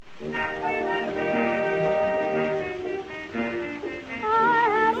I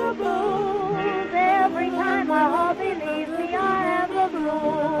have the blues every time my hubby leaves me. I have the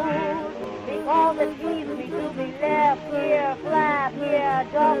blues because it keeps me to be left here, flat here,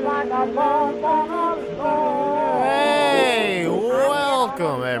 just like a bump on a stone. Hey,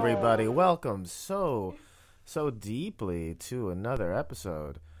 welcome everybody. Welcome so deeply to another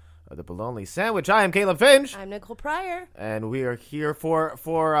episode of the Balonely Sandwich. I am Caleb Finch. I'm Nicole Pryor. And we are here for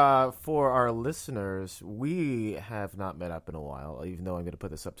our listeners. We have not met up in a while, even though I'm going to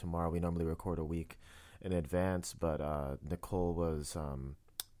put this up tomorrow. We normally record a week in advance, but Nicole was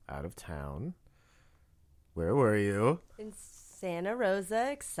out of town. Where were you? In Santa Rosa.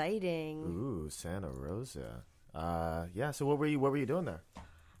 Exciting. Ooh, Santa Rosa. Yeah, so what were you doing there?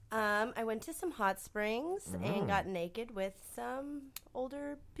 I went to some hot springs and got naked with some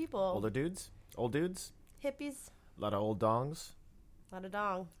older people. Older dudes? Old dudes? Hippies. A lot of old dongs? A lot of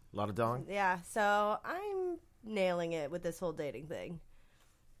dong. A lot of dong? Yeah, so I'm nailing it with this whole dating thing.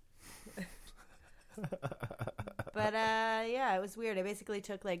 But, yeah, it was weird. I basically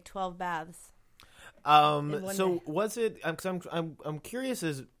took like 12 baths. So was it? I'm curious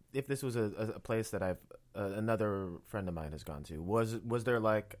as if this was a place that I've another friend of mine has gone to. Was there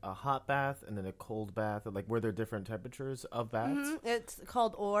like a hot bath and then a cold bath? Like were there different temperatures of baths? Mm-hmm. It's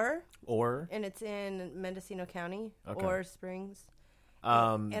called Orr, and it's in Mendocino County. Okay. Orr Springs.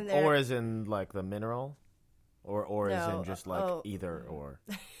 And or as in like the mineral, or no, as in just like either or.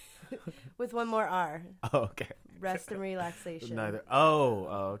 With one more R. Oh, okay. Rest and relaxation. Neither.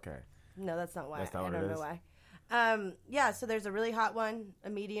 Oh, okay. No, that's not why. That's not what I don't it know is. why. Yeah, so there's a really hot one, a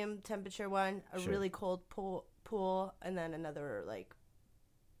medium temperature one, a really cold pool, and then another like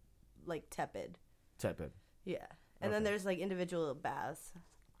tepid. Tepid. Yeah. And then there's like individual baths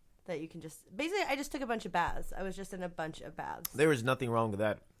that you can just basically I just took a bunch of baths. I was just in a bunch of baths. There was nothing wrong with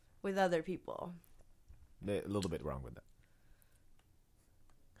that. With other people. A little bit wrong with that.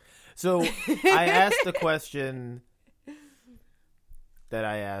 So I asked the question that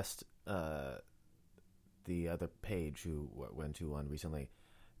I asked the other page who went to one recently.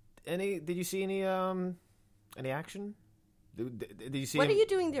 Did you see any action? Did you see? What are you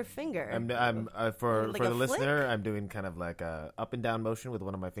doing with your finger? I'm for like the a listener. flick? I'm doing kind of like a up and down motion with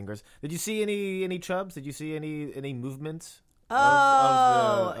one of my fingers. Did you see any chubs? Did you see any movements?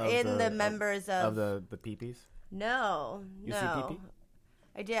 Oh, of the members of the peepees? No, You no. see pee-pee?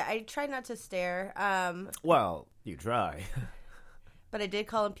 I did. I tried not to stare. Well, you try. But I did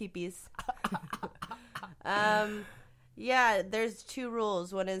call them peepees. Yeah, there's two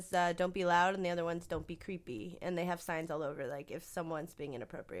rules. One is don't be loud, and the other one's don't be creepy. And they have signs all over, like, if someone's being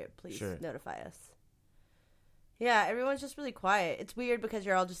inappropriate, please notify us. Yeah, everyone's just really quiet. It's weird because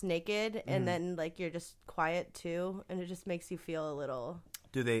you're all just naked, and then, like, you're just quiet, too. And it just makes you feel a little...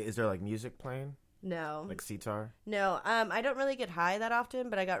 Is there, like, music playing? No. Like sitar? No. I don't really get high that often,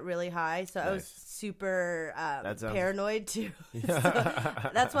 but I got really high, so I was super paranoid, too. So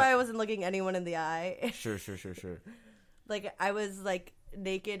that's why I wasn't looking anyone in the eye. Sure. Like, I was, like,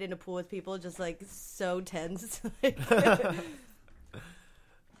 naked in a pool with people, just, like, so tense. But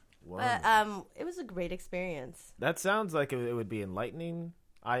it was a great experience. That sounds like it would be enlightening,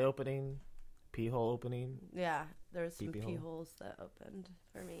 eye-opening, pee-hole opening. Yeah, there was some Pee-pee pee hole. holes that opened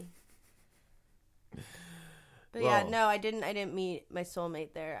for me. But yeah, no, I didn't meet my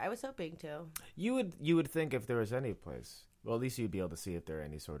soulmate there. I was hoping to. You would think if there was any place, well, at least you'd be able to see if there are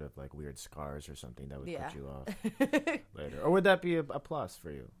any sort of like weird scars or something that would put you off later. Or would that be a plus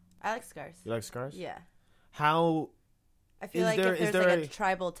for you? I like scars. You like scars? Yeah. How? I feel like if there's like a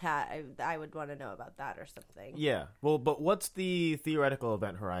tribal tat, I would want to know about that or something. Yeah. Well, but what's the theoretical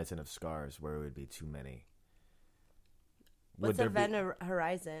event horizon of scars where it would be too many? What's event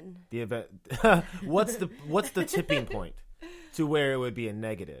horizon? The event. What's the tipping point to where it would be a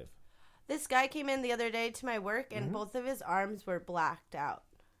negative? This guy came in the other day to my work, and both of his arms were blacked out.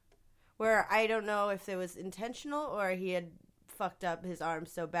 Where I don't know if it was intentional or he had fucked up his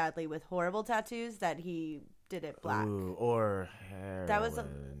arms so badly with horrible tattoos that he did it black. Ooh, or heroin. That was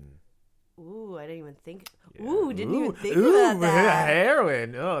Ooh, I didn't even think. Yeah. Ooh, didn't even think about that.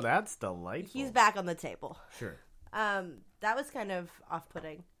 Heroin. Oh, that's delightful. He's back on the table. Sure. That was kind of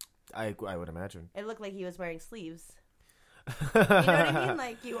off-putting. I would imagine. It looked like he was wearing sleeves. You know what I mean?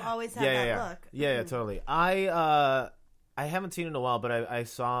 Like, you always have that look. Yeah, totally. I haven't seen it in a while, but I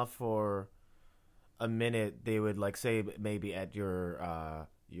saw for a minute they would like say maybe at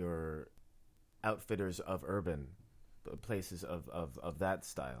your outfitters of urban places of that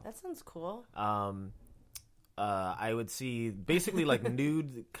style. That sounds cool. I would see basically like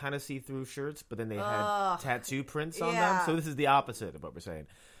nude kind of see-through shirts, but then they had tattoo prints on them. So this is the opposite of what we're saying.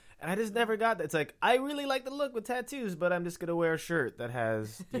 And I just never got that. It's like, I really like the look with tattoos, but I'm just going to wear a shirt that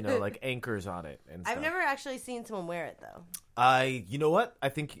has, like anchors on it and stuff. I've never actually seen someone wear it, though. You know what? I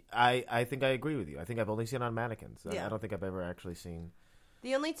think I agree with you. I think I've only seen it on mannequins. Yeah. I don't think I've ever actually seen.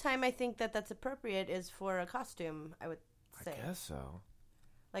 The only time I think that that's appropriate is for a costume, I would say. I guess so.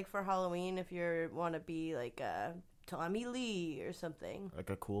 Like for Halloween, if you want to be like Tommy Lee or something. Like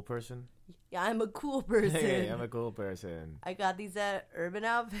a cool person? Yeah, I'm a cool person. Hey, I'm a cool person. I got these at Urban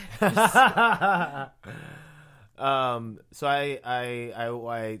Outfitters. So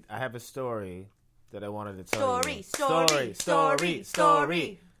I have a story that I wanted to tell you.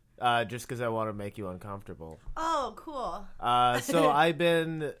 Story. Just because I want to make you uncomfortable. Oh, cool. So I've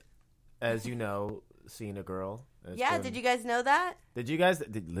been, as you know, seeing a girl. Did you guys know that?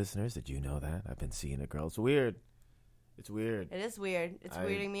 Listeners, did you know that? I've been seeing a girl. It's weird. It's weird. It is weird. It's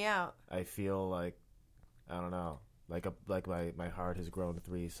weirding me out. I feel like, I don't know, like my heart has grown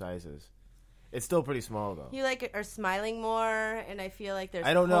 3 sizes. It's still pretty small though. You are smiling more, and I feel like there's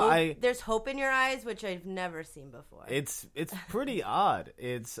there's hope in your eyes, which I've never seen before. It's pretty odd.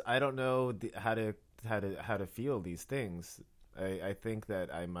 I don't know how to feel these things. I think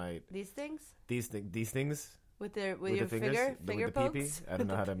that I might these things with your fingers, finger with the pokes. pee-pee. I don't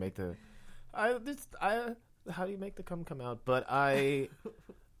know how to make the. How do you make the cum come out? But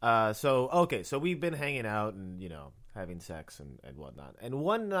so we've been hanging out and having sex and whatnot. And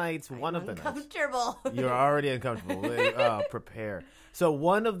one night, uncomfortable. You're already uncomfortable. Prepare. So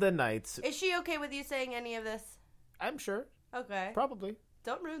one of the nights. Is she okay with you saying any of this? I'm sure. Okay. Probably.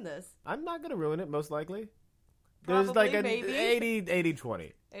 Don't ruin this. I'm not going to ruin it, most likely. Probably, there's like an maybe.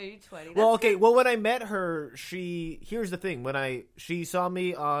 80-20. 80-20. Well, okay. Well, when I met her, here's the thing. She saw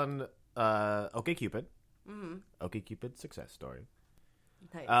me on OkCupid. Mm-hmm. OkCupid success story.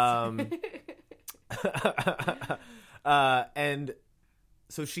 Nice. And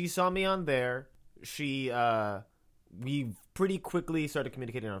so she saw me on there. We pretty quickly started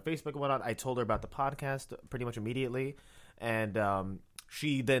communicating on Facebook and whatnot. I told her about the podcast pretty much immediately, and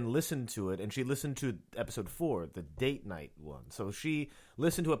she then listened to it, and she listened to episode 4, the date night one. So she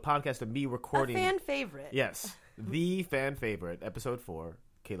listened to a podcast of me recording. A fan favorite. Yes, the fan favorite, episode 4,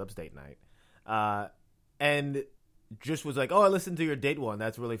 Caleb's date night. And just was like, oh, I listened to your date one.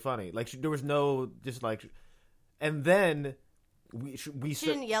 That's really funny. Like, there was no, just like, and then she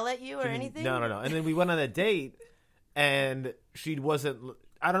didn't yell at you or anything? No. And then we went on a date, and she wasn't,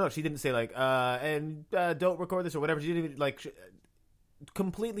 I don't know, she didn't say like, don't record this or whatever. She didn't even, like,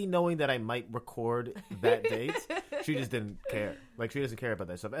 completely knowing that I might record that date, she just didn't care. Like, she doesn't care about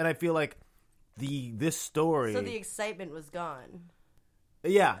that stuff. And I feel like this story. So the excitement was gone.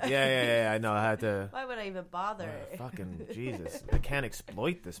 Yeah. I know. I had to. Why would I even bother? Fucking Jesus! I can't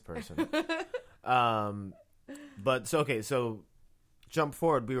exploit this person. But so jump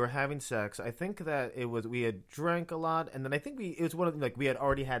forward. We were having sex. I think that we had drank a lot, and then I think it was one of we had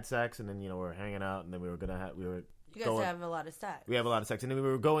already had sex, and then we were hanging out, and then You guys have a lot of sex. We have a lot of sex, and then we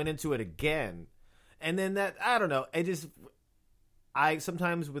were going into it again, and then I don't know.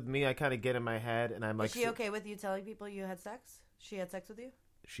 Sometimes with me, I kind of get in my head, and I'm like, is she okay with you telling people you had sex? She had sex with you?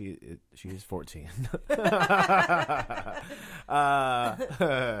 She is 14.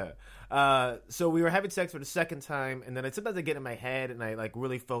 So we were having sex for the second time, and then sometimes I get in my head and I like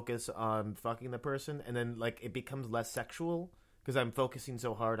really focus on fucking the person, and then like it becomes less sexual because I'm focusing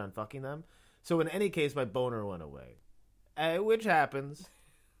so hard on fucking them. So in any case, my boner went away, which happens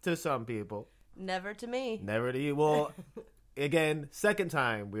to some people. Never to me. Never to you. Well, again, second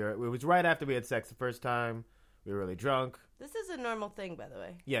time it was right after we had sex the first time. We were really drunk. This is a normal thing, by the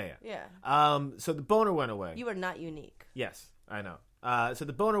way. Yeah. Yeah. So the boner went away. You are not unique. Yes, I know. So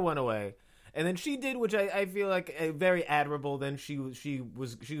the boner went away, and then she did, which I feel like very admirable. Then she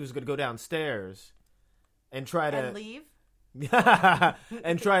was going to go downstairs and try to leave.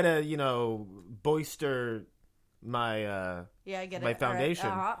 And try to boister my I get my foundation.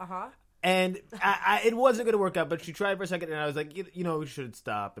 Right. And it wasn't going to work out, but she tried for a second, and I was like, we should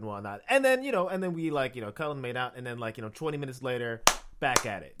stop and whatnot. And then, and then we cuddled and made out, and then 20 minutes later, back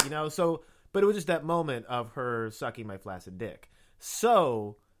at it, So, but it was just that moment of her sucking my flaccid dick.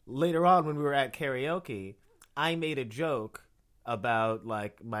 So later on, when we were at karaoke, I made a joke about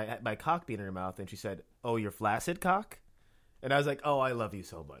my cock being in her mouth, and she said, "Oh, your flaccid cock?" And I was like, "Oh, I love you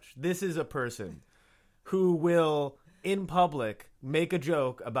so much. This is a person who will, in public, make a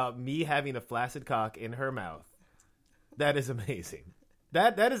joke about me having a flaccid cock in her mouth. That is amazing.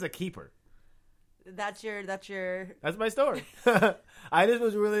 That is a keeper. That's my story. I just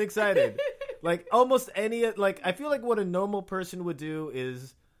was really excited. Almost any, I feel like what a normal person would do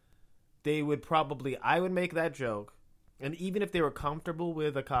is I would make that joke, And even if they were comfortable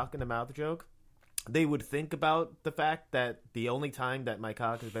with a cock in the mouth joke, they would think about the fact that the only time that my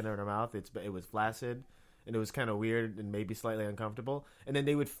cock has been in her mouth, it was flaccid, and it was kind of weird and maybe slightly uncomfortable. And then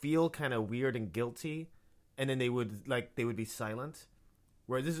they would feel kind of weird and guilty, and then they would be silent.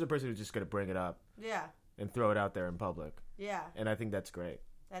 Whereas this is a person who's just going to bring it up. Yeah. And throw it out there in public. Yeah. And I think that's great.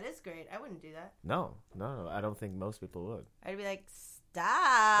 That is great. I wouldn't do that. No. I don't think most people would. I'd be like,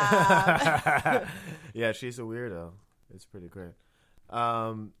 stop. Yeah, she's a weirdo. It's pretty great.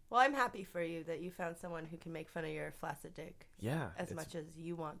 Well, I'm happy for you that you found someone who can make fun of your flaccid dick. Yeah. As much as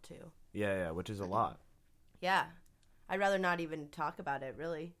you want to. Yeah, which is a lot. Yeah. I'd rather not even talk about it,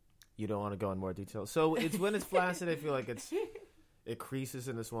 really. You don't want to go in more detail. So it's when it's flaccid, I feel like it creases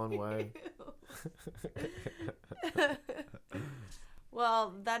in this one way.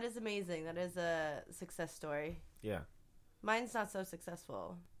 Well, that is amazing. That is a success story. Yeah. Mine's not so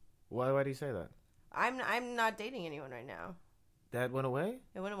successful. Why do you say that? I'm not dating anyone right now. That went away?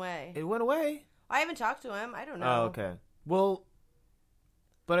 It went away. It went away? I haven't talked to him. I don't know. Oh, okay. Well,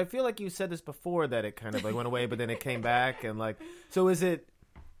 but I feel like you said this before that it kind of like went away, but then it came back and like. So is it?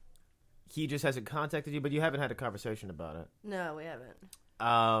 He just hasn't contacted you, but you haven't had a conversation about it. No, we haven't.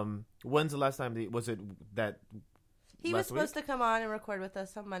 When's the last time? Was it that? He was supposed to come on and record with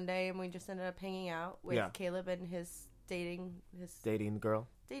us on Monday, and we just ended up hanging out with Caleb and his dating girl.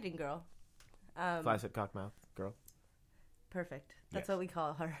 Dating girl. Flaccid cockmouth girl. Perfect. That's what we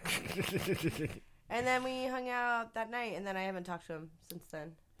call her. And then we hung out that night, and then I haven't talked to him since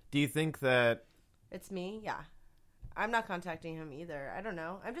then. Do you think that... It's me? Yeah. I'm not contacting him either. I don't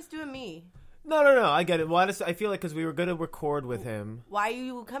know. I'm just doing me. No. I get it. Well, I feel like because we were going to record with him. Why are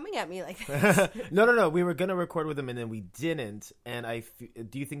you coming at me like this? No. We were going to record with him, and then we didn't. And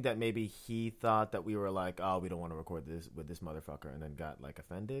do you think that maybe he thought that we were like, oh, we don't want to record this with this motherfucker, and then got like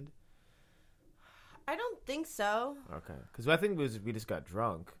offended? I don't think so. Okay. Because I think we just got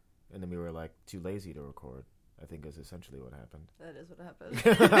drunk, and then we were like too lazy to record. I think is essentially what happened. That is what happened.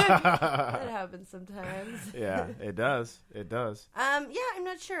 That happens sometimes. Yeah, it does. Yeah, I'm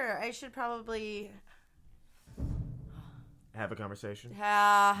not sure. I should probably have a conversation.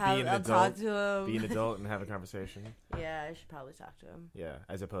 I'll talk to him. Be an adult and have a conversation. Yeah, I should probably talk to him. Yeah,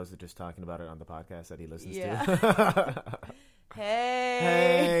 as opposed to just talking about it on the podcast that he listens to.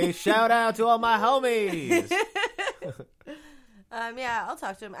 Hey, shout out to all my homies. Yeah, I'll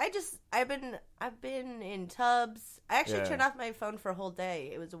talk to him. I've been in tubs. I actually turned off my phone for a whole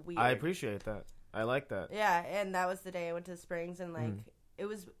day. It was weird. I appreciate that. I like that. Yeah, and that was the day I went to the Springs, and like it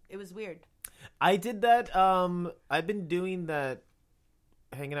was weird. I did that. I've been doing that,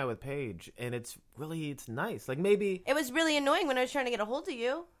 hanging out with Paige, and it's nice. Like maybe it was really annoying when I was trying to get a hold of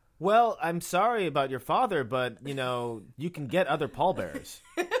you. Well, I'm sorry about your father, but you can get other pallbearers.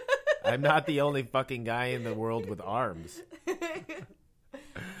 I'm not the only fucking guy in the world with arms.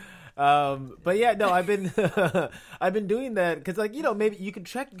 But yeah, no, I've been doing that because, like, maybe you can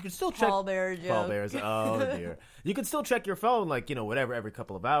still check pallbearers. Oh dear, you can still check your phone, like, whatever, every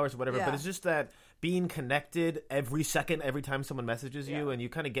couple of hours or whatever. Yeah. But it's just that being connected every second, every time someone messages you, and you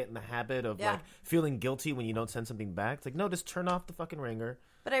kind of get in the habit of like feeling guilty when you don't send something back. It's like, no, just turn off the fucking ringer.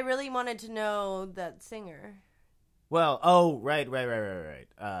 But I really wanted to know that singer. Well, right.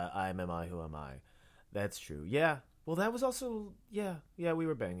 I'm am I, who am I? That's true. Yeah. Well, that was also, yeah, we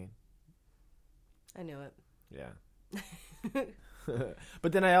were banging. I knew it. Yeah.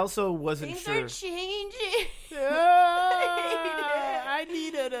 But then I also wasn't Things sure. Things are changing. I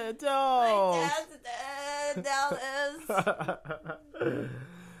need an adult.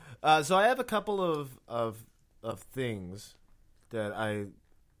 So I have a couple of things that I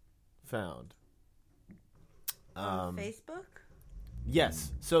found. On Facebook?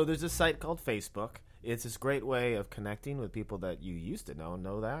 Yes. So there's a site called Facebook. It's this great way of connecting with people that you used to know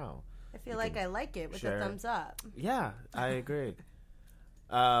now. I feel like I like it with a thumbs up. Yeah, I agree.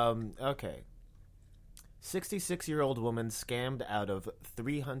 Okay. 66-year-old woman scammed out of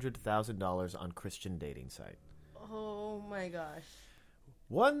 $300,000 on Christian dating site. Oh my gosh.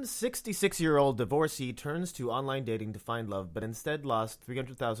 One 66-year-old divorcee turns to online dating to find love, but instead lost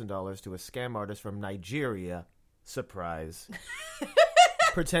 $300,000 to a scam artist from Nigeria. Surprise.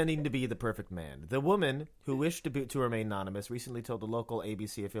 Pretending to be the perfect man. The woman, who wished to remain anonymous, recently told the local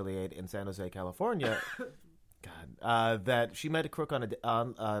ABC affiliate in San Jose, California, that she met a crook on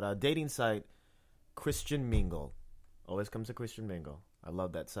a dating site, Christian Mingle. Always comes to Christian Mingle. I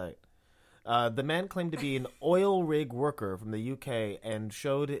love that site. The man claimed to be an oil rig worker from the UK and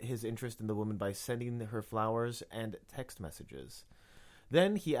showed his interest in the woman by sending her flowers and text messages.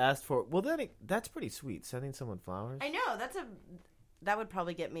 Then he asked for... Well, that's pretty sweet, sending someone flowers. I know. That would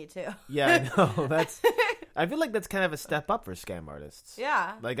probably get me, too. Yeah, I know. I feel like that's kind of a step up for scam artists.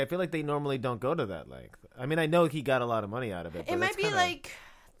 Yeah. Like, I feel like they normally don't go to that length. I mean, I know he got a lot of money out of it. But it might be kinda... like,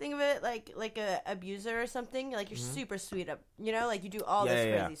 think of it like a abuser or something. Like, you're super sweet up, you know, like you do all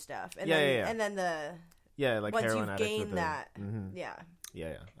this crazy stuff. And and then like once heroin you've addict gained with that,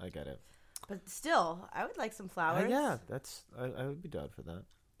 Yeah, I get it. But still, I would like some flowers. Yeah, I would be down for that.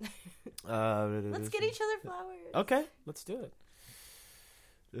 Let's get each other flowers. Okay, let's do it.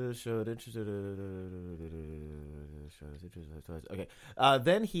 Okay.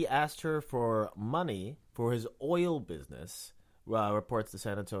 Then he asked her for money for his oil business. Reports the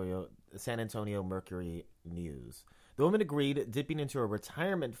San Antonio Mercury News. The woman agreed, dipping into a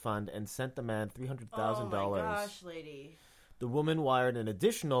retirement fund, and sent the man $300,000. Oh my gosh, lady! The woman wired an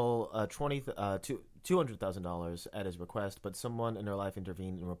additional $200,000 at his request, but someone in her life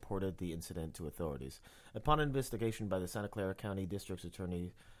intervened and reported the incident to authorities. Upon investigation by the Santa Clara County District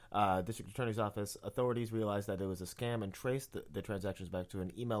Attorney's Office, authorities realized that it was a scam and traced the transactions back to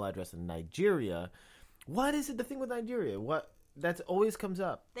an email address in Nigeria. What is it? The thing with Nigeria? What? That always comes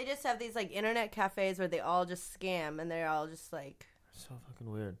up. They just have these like internet cafes where they all just scam, and they're all just like so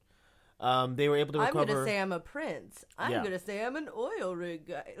fucking weird. They were able to recover. I'm going to say I'm a prince. I'm going to say I'm an oil rig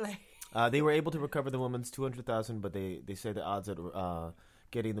guy. They were able to recover the woman's $200,000, but they say the odds of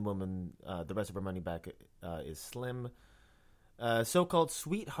getting the woman the rest of her money back is slim. So-called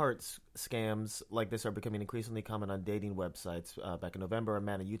sweetheart scams like this are becoming increasingly common on dating websites. Back in November, a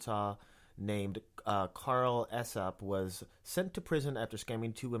man in Utah named Carl Essop was sent to prison after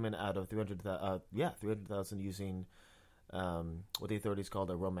scamming two women out of $300,000 using what the authorities called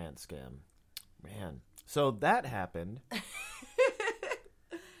a romance scam. Man, so that happened.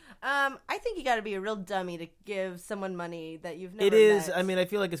 I think you got to be a real dummy to give someone money that you've never. It is. Met. I mean, I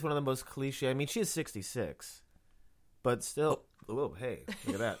feel like it's one of the most cliche. I mean, she is 66, but still. Oh, hey,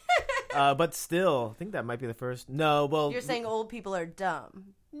 look at that. But still, I think that might be the first. No, well, you're saying old people are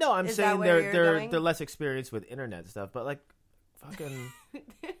dumb. No, I'm saying they're less experienced with internet stuff. But like, fucking,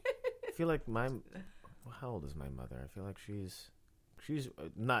 I feel like how old is my mother? I feel like she's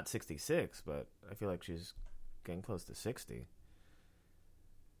not 66, but I feel like she's getting close to 60.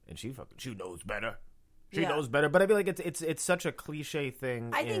 And she knows better. She knows better. But I feel like it's such a cliche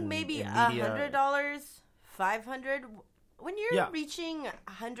thing. I think maybe $100, $500. When you're reaching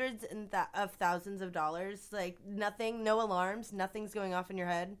hundreds of thousands of dollars, like nothing, no alarms, nothing's going off in your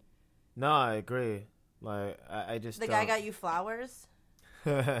head. No, I agree. Like I just the guy got you flowers.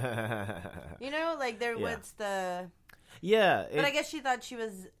 You know, like what's the? Yeah, but I guess she thought she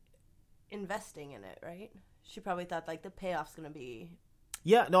was investing in it, right? She probably thought like the payoff's gonna be.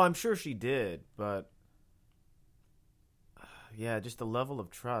 Yeah, no, I'm sure she did, but just the level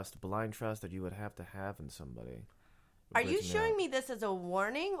of trust, blind trust that you would have to have in somebody. Are you showing me this as a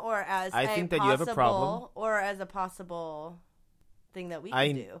warning or as I think that you have a problem, or as a possible thing that we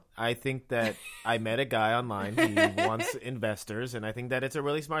can do? I think that I met a guy online who wants investors, and I think that it's a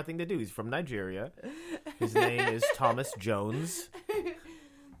really smart thing to do. He's from Nigeria. His name is Thomas Jones.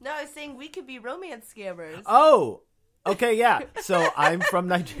 No, I was saying we could be romance scammers. Oh, okay, yeah. So I'm from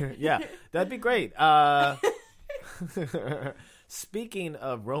Nigeria. Yeah, that'd be great. Speaking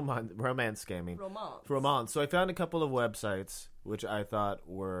of romance scamming. Romance. So I found a couple of websites which I thought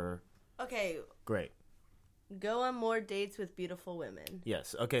were great. Go on more dates with beautiful women.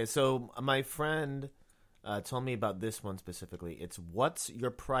 Yes. Okay, so my friend told me about this one specifically. It's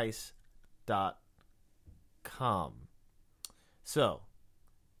whatsyourprice.com. So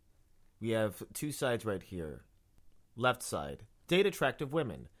we have two sides right here. Left side, date attractive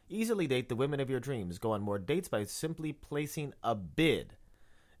women. Easily date the women of your dreams. Go on more dates by simply placing a bid.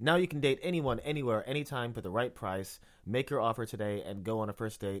 Now you can date anyone, anywhere, anytime for the right price. Make your offer today and go on a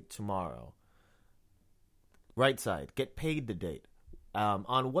first date tomorrow. Right side, get paid to date.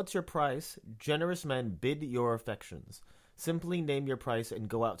 On What's Your Price, generous men bid your affections. Simply name your price and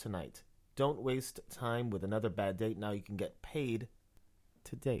go out tonight. Don't waste time with another bad date. Now you can get paid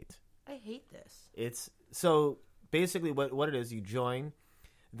to date. I hate this. It's so basically what it is. You join.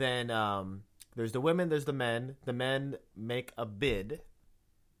 Then there's the women, there's the men. The men make a bid.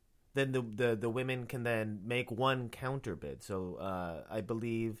 Then the women can then make one counter bid. So I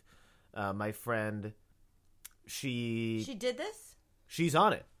believe my friend, she did this? She's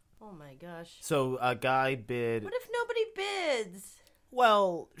on it. Oh my gosh. So a guy bid. What if nobody bids?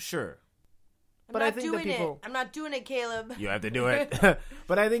 Well, sure. But I think that people. I'm not doing it, Caleb. You have to do it.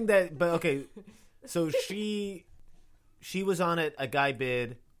 But I think that. But okay. So she was on it. A guy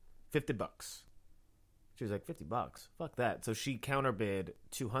bid $50. She was like, $50? Fuck that. So she counterbid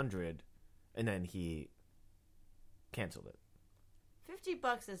 $200, and then he canceled it.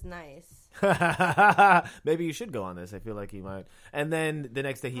 $50 is nice. Maybe you should go on this. I feel like you might. And then the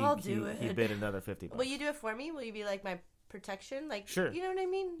next day he bid another $50. Will you do it for me? Will you be like my protection? Like, sure. You know what I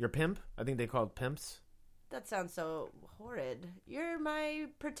mean? Your pimp? I think they call it pimps. That sounds so horrid. You're my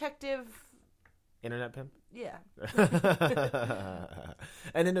protective... Internet pimp? Yeah.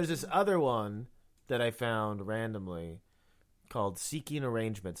 And then there's this other one that I found randomly called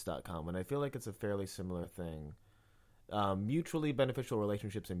seekingarrangements.com, and I feel like it's a fairly similar thing. Mutually beneficial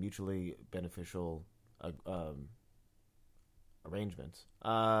relationships and mutually beneficial arrangements.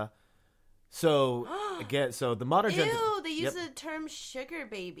 So the modern Ew, they use the term sugar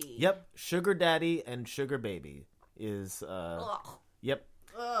baby. Yep, sugar daddy and sugar baby is yep.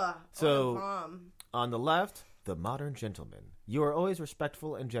 Ugh. So on the left, the modern gentleman. You are always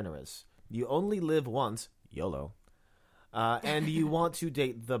respectful and generous. You only live once, YOLO. And you want to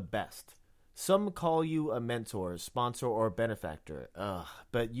date the best. Some call you a mentor, sponsor, or benefactor.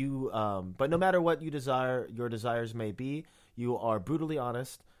 But no matter what your desires may be, you are brutally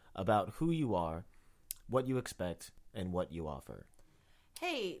honest about who you are, what you expect, and what you offer.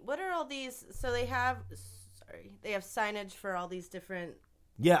 Hey, what are all these? So they have signage for all these different.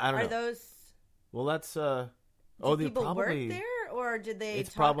 Yeah, I don't know. Are those? Well, that's Do people work there, or did they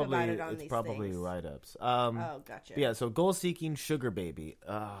talk about it on these things? It's probably write-ups. Oh, gotcha. Yeah, so goal-seeking sugar baby.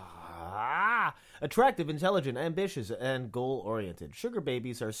 Attractive, intelligent, ambitious, and goal-oriented. Sugar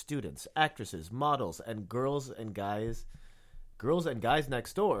babies are students, actresses, models, and girls and guys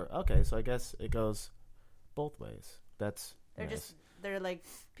next door. Okay, so I guess it goes both ways. They're like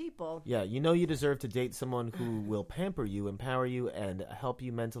people. Yeah, you deserve to date someone who will pamper you, empower you, and help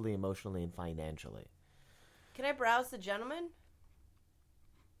you mentally, emotionally, and financially. Can I browse the gentleman?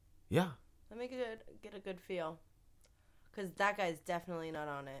 Yeah. Let me get a good feel. Because that guy's definitely not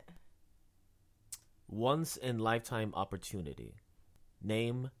on it. Once in lifetime opportunity.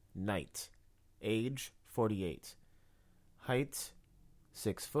 Name, Knight. Age, 48. Height,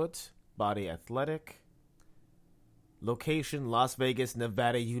 6 foot. Body, athletic. Location, Las Vegas,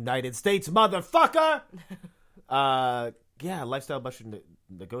 Nevada, United States, motherfucker! Yeah, lifestyle budget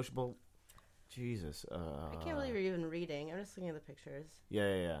negotiable. Jesus. I can't believe you're even reading. I'm just looking at the pictures.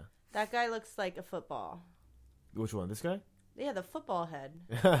 Yeah. That guy looks like a football. Which one? This guy? Yeah, the football head.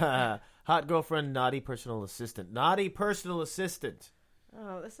 Hot girlfriend, naughty personal assistant. Naughty personal assistant.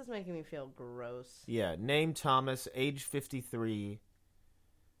 Oh, this is making me feel gross. Yeah, name Thomas, age 53,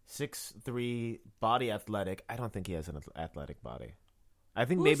 6'3", body athletic. I don't think he has an athletic body. I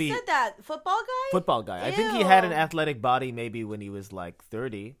think Who said that? Football guy? Football guy. Ew. I think he had an athletic body maybe when he was like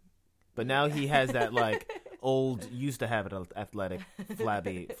 30, but now he has that like used to have an athletic,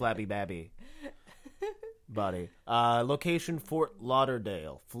 flabby babby body. Location, Fort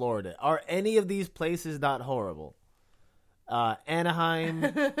Lauderdale, Florida. Are any of these places not horrible? Anaheim.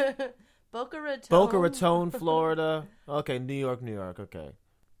 Boca Raton, Florida. Okay, New York. Okay.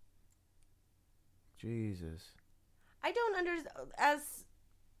 Jesus. I don't understand.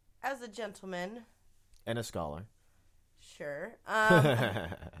 As a gentleman. And a scholar. Sure.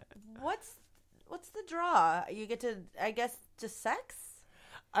 What's the draw? You get to, I guess, just sex?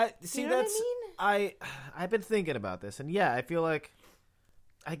 See, you know that's what I mean? I've been thinking about this, and yeah, I feel like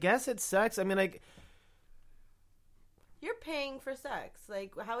I guess it's sex. I mean, like you're paying for sex.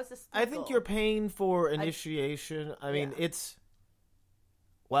 Like, how is this legal? I think you're paying for initiation. I mean, it's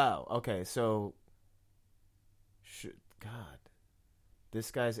wow. Okay, so God,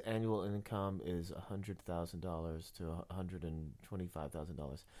 this guy's annual income is $100,000 to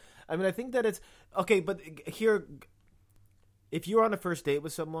 $125,000. I mean, I think that it's okay, but here, if you're on a first date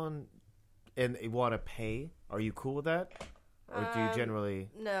with someone and they want to pay, are you cool with that, or do you generally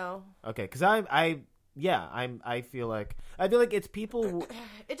no? Okay, because I feel like it's people.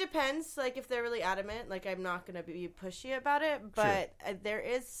 It depends. Like if they're really adamant, like I'm not gonna be pushy about it, but there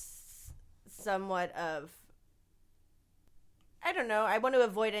is somewhat of. I don't know. I want to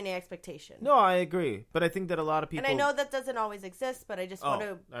avoid any expectation. No, I agree. But I think that a lot of people... And I know that doesn't always exist, but I just want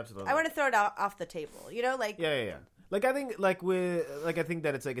to... Absolutely. I want to throw it off the table. You know, like... Yeah. Like, I think, I think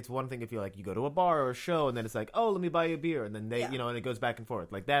that it's one thing if you go to a bar or a show, and then it's like, oh, let me buy you a beer, and then they, and it goes back and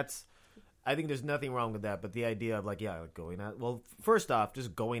forth. Like, that's... I think there's nothing wrong with that, but the idea of, going out... Well, first off,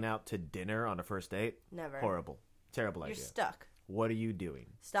 just going out to dinner on a first date... Never. Horrible. Terrible idea. You're stuck. What are you doing?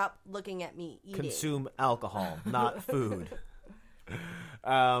 Stop looking at me eating. Consume alcohol, not food.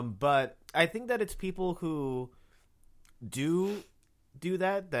 But I think that it's people who do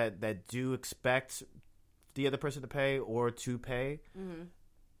that do expect the other person to pay or to pay. Mm-hmm.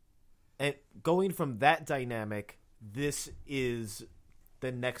 And going from that dynamic, this is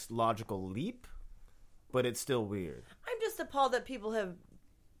the next logical leap, but it's still weird. I'm just appalled that people have,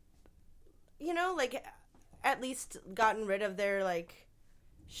 like, at least gotten rid of their, like,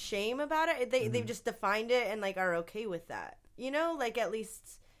 shame about it. They've just defined it and, like, are okay with that. Like, at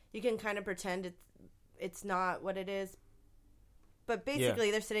least you can kind of pretend it's not what it is. But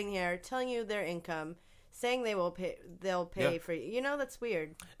basically, they're sitting here telling you their income, saying they'll pay for you. That's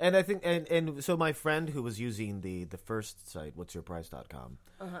weird. And I think, and so my friend who was using the first site,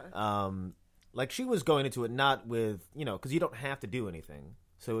 whatsyourprice.com, like, she was going into it not with, because you don't have to do anything.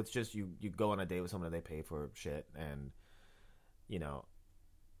 So it's just you go on a date with someone and they pay for shit, and,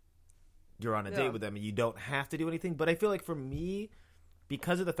 you're on a date with them and you don't have to do anything. But I feel like for me,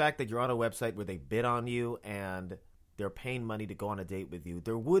 because of the fact that you're on a website where they bid on you and they're paying money to go on a date with you,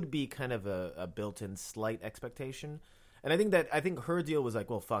 there would be kind of a built-in slight expectation. And I think her deal was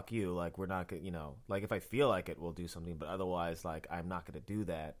like, well, fuck you. Like, we're not going to, like, if I feel like it, we'll do something. But otherwise, like, I'm not going to do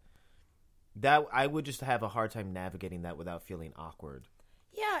that. That I would just have a hard time navigating that without feeling awkward.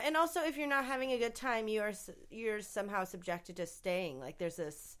 Yeah, and also if you're not having a good time, you're somehow subjected to staying. Like, there's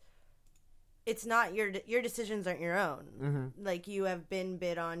this. It's not your decisions aren't your own. Mm-hmm. Like, you have been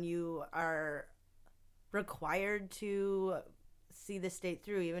bid on. You are required to see this date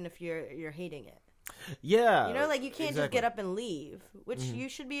through, even if you're hating it. Yeah, like, you can't just get up and leave, which you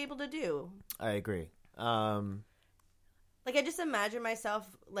should be able to do. I agree. Like, I just imagine myself,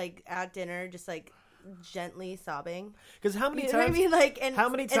 like, at dinner, just, like, gently sobbing. Because how many times? What I mean? Like, and how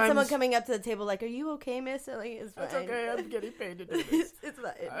many times? And someone coming up to the table, like, "Are you okay, miss?" And, like, it's fine. It's okay. I'm getting paid to do this. It's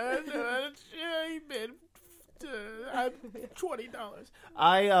fine. I'm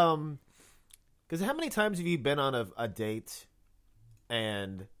 $20. Because how many times have you been on a date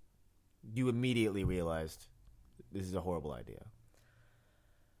and you immediately realized this is a horrible idea?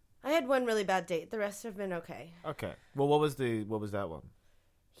 I had one really bad date. The rest have been okay. Okay. Well, what was that one?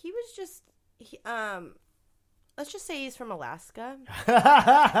 He was just, let's just say he's from Alaska.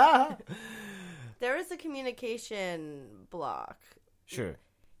 There was a communication block. Sure.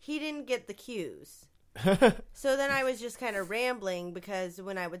 He didn't get the cues. So then I was just kind of rambling because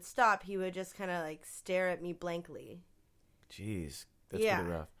when I would stop, he would just kind of like stare at me blankly. Jeez. That's pretty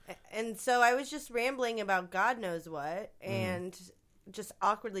rough. And so I was just rambling about God knows what and just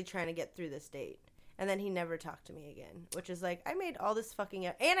awkwardly trying to get through this date. And then he never talked to me again, which is like, I made all this fucking...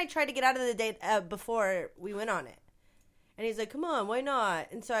 And I tried to get out of the date before we went on it. And he's like, come on, why not?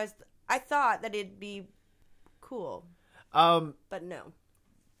 And so I thought that it'd be cool. But no.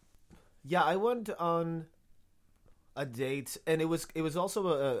 Yeah, I went on a date, and it was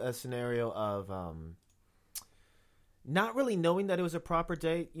also a scenario of not really knowing that it was a proper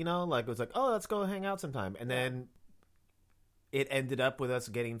date, like it was like, oh, let's go hang out sometime. And then it ended up with us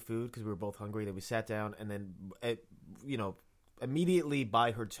getting food because we were both hungry. Then we sat down, and then, immediately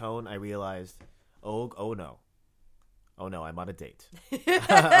by her tone, I realized, oh no, I'm on a date.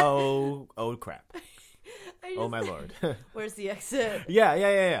 oh crap. Oh my lord. Where's the exit?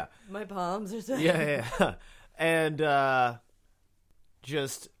 Yeah. My palms or something. Yeah. And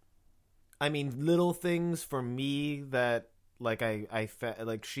just, I mean, little things for me that, like, I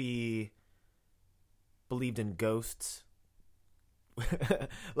like, she believed in ghosts.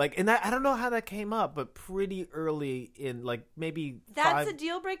 Like, and that, I don't know how that came up, but pretty early in, like, maybe That's a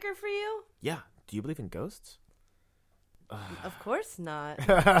deal breaker for you? Yeah. Do you believe in ghosts? Of course not.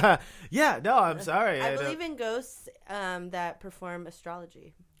 Yeah, no, I'm sorry. I believe in ghosts that perform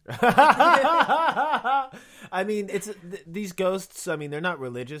astrology. I mean, these ghosts, I mean, they're not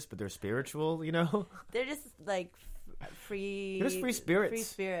religious, but they're spiritual, They're just like free... They're just free spirits. Free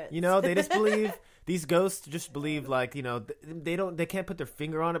spirits. They just believe... These ghosts just believe, like, they can't put their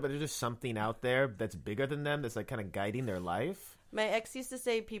finger on it, but there's just something out there that's bigger than them that's, like, kind of guiding their life. My ex used to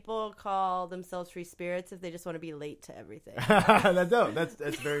say people call themselves free spirits if they just want to be late to everything.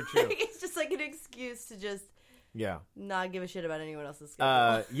 That's very true. It's just like an excuse to just not give a shit about anyone else's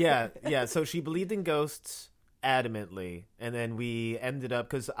schedule. Yeah. So she believed in ghosts adamantly, and then we ended up,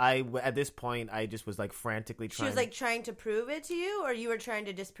 because at this point I just was like frantically trying. She was like trying to prove it to you, or you were trying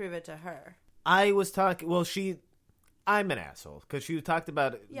to disprove it to her? I was talking. Well, I'm an asshole because she talked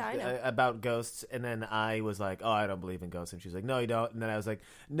about about ghosts, and then I was like, "Oh, I don't believe in ghosts," and she's like, "No, you don't." And then I was like,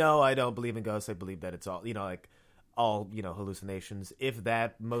 "No, I don't believe in ghosts. I believe that it's all all hallucinations. If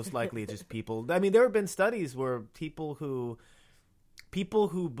that, most likely it's just people." I mean, there have been studies where people who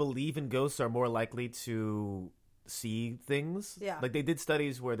believe in ghosts are more likely to see things. Yeah, like they did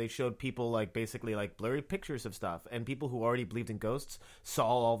studies where they showed people like basically like blurry pictures of stuff, and people who already believed in ghosts saw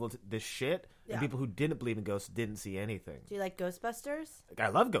all of this shit. And people who didn't believe in ghosts didn't see anything. Do you like Ghostbusters? I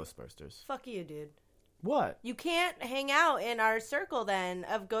love Ghostbusters. Fuck you, dude. What? You can't hang out in our circle then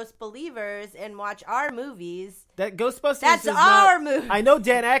of ghost believers and watch our movies. That Ghostbusters That's is our not, movie. I know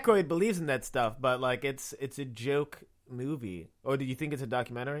Dan Aykroyd believes in that stuff, but like it's a joke movie. Or do you think it's a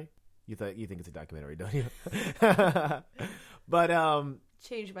documentary? You think it's a documentary, don't you? But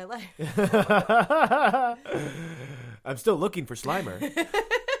Changed my life. I'm still looking for Slimer.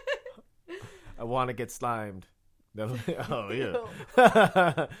 I want to get slimed. No. Oh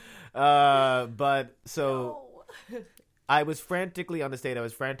yeah. But so I was frantically on this date. I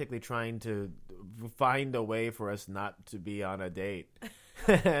was frantically trying to find a way for us not to be on a date,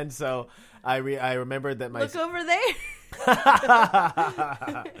 and so I remembered that my look over there.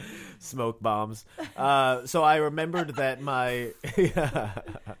 Smoke bombs. So I remembered that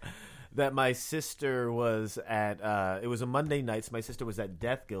that my sister was at. It was a Monday night. So my sister was at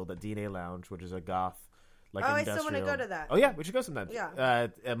Death Guild at DNA Lounge, which is a goth. Like I industrial. still want to go to that. Oh yeah, we should go sometime. Yeah.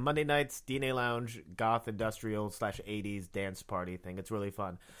 Monday nights, DNA Lounge, goth industrial / 80s dance party thing. It's really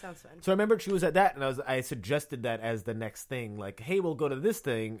fun. Sounds fun. So I remember she was at that, and I suggested that as the next thing. Like, hey, we'll go to this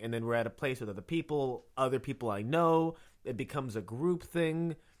thing, and then we're at a place with other people I know. It becomes a group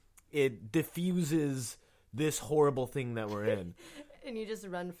thing. It diffuses this horrible thing that we're in. And you just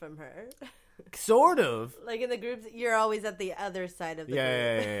run from her. Sort of. Like in the groups, you're always at the other side of the group.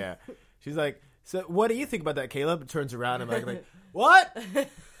 Yeah. She's like, so what do you think about that, Caleb? Turns around and I'm like, what?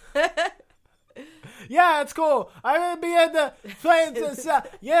 Yeah, it's cool. I'm going to be at the place.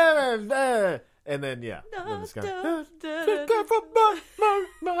 Yeah. And then, yeah.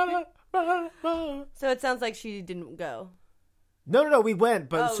 So it sounds like she didn't go. No. We went,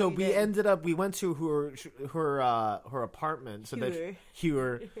 but we we went to her apartment. So that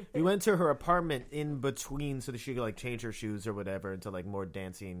we went to her apartment in between, so that she could like change her shoes or whatever into like more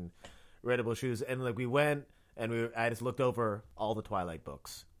dancing, readable shoes. And like we went, and I just looked over all the Twilight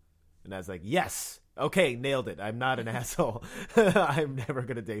books, and I was like, yes, okay, nailed it. I'm not an asshole. I'm never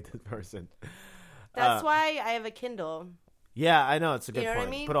gonna date this person. That's why I have a Kindle. Yeah, I know, it's a good point. What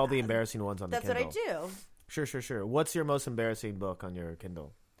I mean? Put all the embarrassing ones on the Kindle. That's what I do. Sure. What's your most embarrassing book on your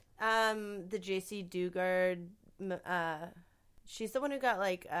Kindle? The J.C. Dugard. She's the one who got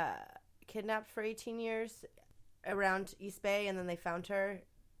like kidnapped for 18 years around East Bay, and then they found her.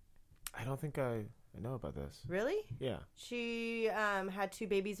 I don't think I know about this. Really? Yeah. She had 2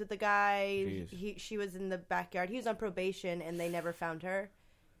 babies with the guy. Jeez. She was in the backyard. He was on probation, and they never found her.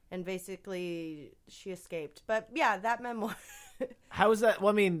 And basically, she escaped. But yeah, that memoir. How is that? Well,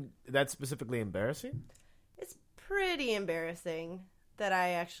 I mean, that's specifically embarrassing. It's pretty embarrassing that I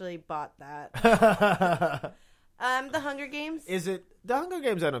actually bought that. The Hunger Games. Is it the Hunger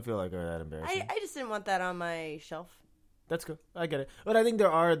Games? I don't feel like are that embarrassing. I just didn't want that on my shelf. That's cool. I get it. But I think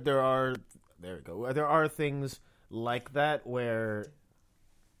there are there we go. There are things like that where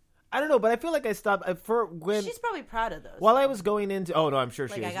I don't know, but I feel like I stopped for when she's probably proud of those. While I was going into oh no, I'm sure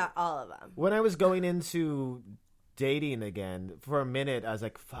she is. I got all of them. When I was going into dating again, for a minute I was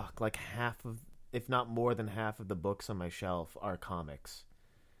like, fuck, like half of, if not more than half of the books on my shelf are comics.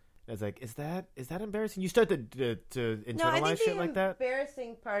 I was like, is that embarrassing? You start to internalize shit like that? The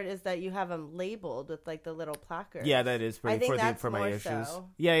embarrassing part is that you have them labeled with like the little placards. Yeah, that is for my issues. So.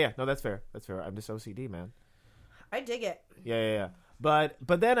 Yeah. No, that's fair. I'm just OCD, man. I dig it. Yeah. But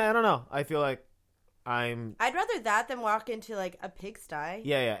then I don't know. I feel like I'd rather that than walk into like a pigsty.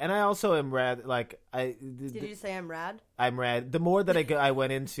 Yeah. And I also am rad. Like Did you say I'm rad? I'm rad. The more that I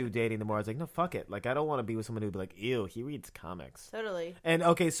went into dating, the more I was like, no, fuck it. Like I don't want to be with someone who'd be like, ew, he reads comics. Totally. And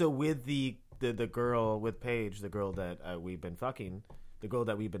okay, so with the girl with Paige, the girl that we've been fucking,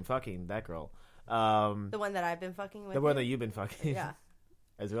 that girl. The one that I've been fucking with. The one that you've been fucking. Yeah.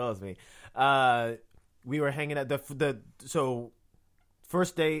 As well as me. We were hanging at so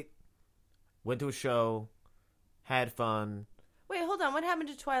first date. Went to a show, had fun. Wait, hold on. What happened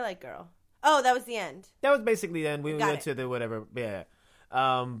to Twilight Girl? Oh, that was the end. That was basically the end. We went to the whatever. Yeah.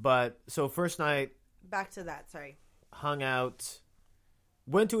 But so first night. Back to that. Sorry. Hung out.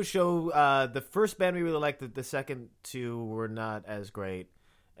 Went to a show. The first band we really liked. The second 2 were not as great.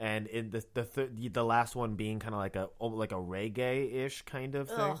 And in the last one being kind of like a reggae-ish kind of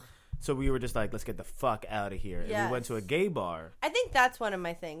thing. Ugh. So we were just like, let's get the fuck out of here. Yes. And we went to a gay bar. I think that's one of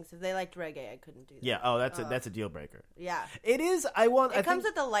my things. If they liked reggae, I couldn't do that. Yeah. Oh, that's a deal breaker. Yeah. It is. It comes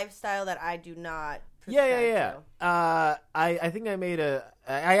with a lifestyle that I do not prescribe to. I think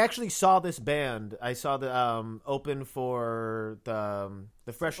I actually saw this band. I saw the open for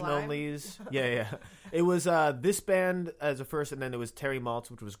the Fresh and Onlys. Yeah. It was this band as a first, and then it was Terry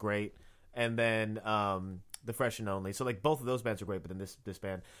Maltz, which was great, and then the Fresh and Only. So like both of those bands are great, but then this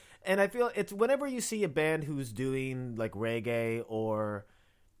band. And I feel it's whenever you see a band who's doing like reggae or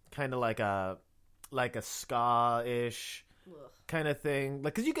kind of like a like a ska-ish kind of thing.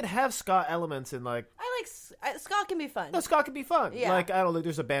 Like, because you could have ska elements in like. Ska can be fun. No, ska can be fun. Yeah. Like, I don't know,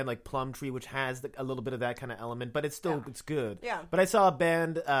 there's a band like Plum Tree which has a little bit of that kind of element, but it's still it's good. Yeah. But I saw a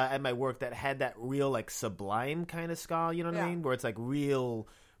band at my work that had that real like Sublime kind of ska. You know what I mean? Where it's like real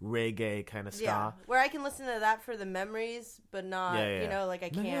reggae kind of ska. Yeah. Where I can listen to that for the memories, but not you know, like I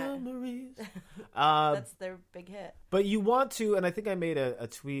can't. Memories. That's their big hit. But you want to, and I think I made a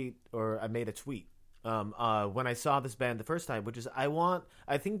tweet, when I saw this band the first time, which is I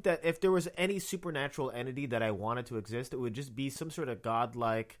think that if there was any supernatural entity that I wanted to exist, it would just be some sort of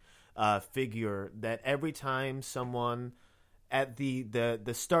godlike figure that every time someone at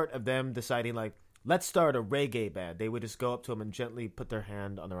the start of them deciding like, let's start a reggae band, they would just go up to them and gently put their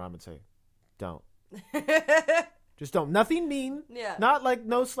hand on their arm and say, don't. Just don't. Nothing mean. Yeah. Not like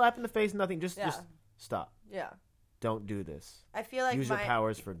no slap in the face, nothing. Just stop. Yeah. Don't do this. I feel like use your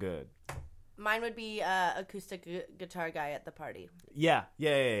powers for good. Mine would be acoustic guitar guy at the party. Yeah,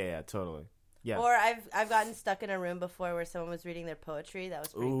 totally. Yeah. Or I've gotten stuck in a room before where someone was reading their poetry. That was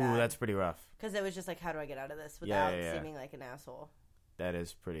pretty bad. Ooh, that's pretty rough. Because it was just like, how do I get out of this without seeming like an asshole? That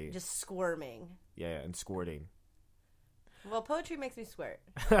is pretty. Just squirming. Yeah, and squirting. Well, poetry makes me squirt.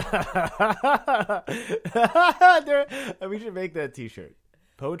 We should make that T-shirt.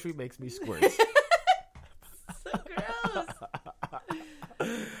 Poetry makes me squirt. So gross.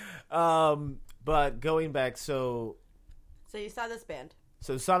 But going back, so you saw this band.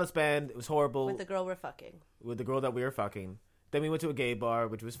 So saw this band. It was horrible. With the girl we're fucking. With the girl that we were fucking. Then we went to a gay bar,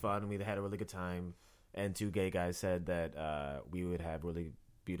 which was fun. We had a really good time. And 2 gay guys said that we would have really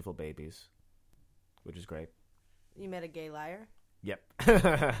beautiful babies, which is great. You met a gay liar? Yep.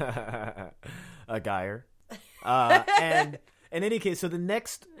 A guyer. And in any case, so the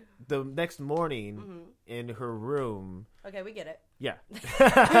next morning in her room. Okay, we get it. Yeah.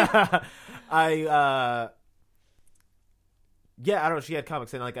 I don't know. She had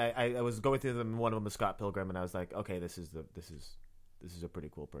comics, and like I was going through them. One of them was Scott Pilgrim, and I was like, okay, this is a pretty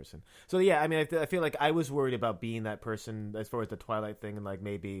cool person. So yeah, I mean, I feel like I was worried about being that person as far as the Twilight thing, and like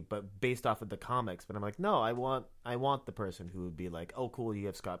maybe, but based off of the comics. But I'm like, no, I want the person who would be like, oh, cool, you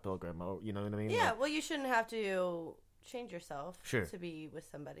have Scott Pilgrim. Oh, you know what I mean? Yeah. Like, well, you shouldn't have to change yourself to be with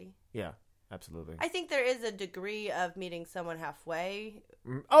somebody. Yeah. Absolutely. I think there is a degree of meeting someone halfway.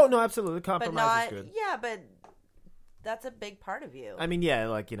 Oh, no, absolutely. Compromise is good. Yeah, but that's a big part of you. I mean, yeah,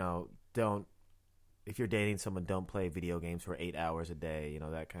 like, you know, if you're dating someone, don't play video games for 8 hours a day, you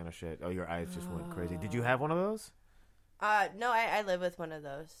know, that kind of shit. Oh, your eyes just went crazy. Did you have one of those? No, I live with one of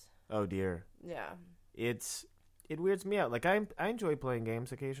those. Oh, dear. Yeah. It weirds me out. Like, I enjoy playing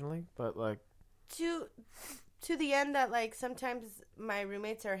games occasionally, but, like... To the end that, like, sometimes my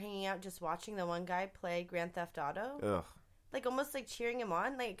roommates are hanging out just watching the one guy play Grand Theft Auto. Ugh. Like, almost, like, cheering him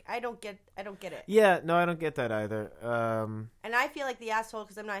on. Like, I don't get it. Yeah, no, I don't get that either. And I feel like the asshole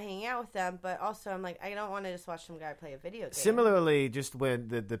because I'm not hanging out with them, but also I'm like, I don't want to just watch some guy play a video game. Similarly, just when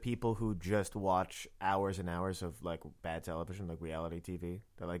the people who just watch hours and hours of, like, bad television, like reality TV,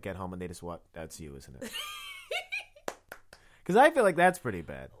 they, like, get home and they just watch... That's you, isn't it? Because I feel like that's pretty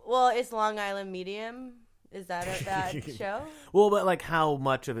bad. Well, it's Long Island Medium... Is that that show? Well, but like, how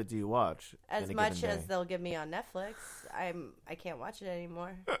much of it do you watch? As much as they'll give me on Netflix. I can't watch it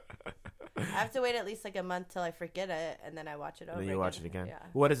anymore. I have to wait at least like a month till I forget it, and then I watch it over. And then you watch it again. Yeah.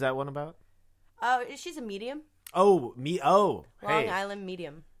 What is that one about? Oh, she's a medium. Oh, Long Island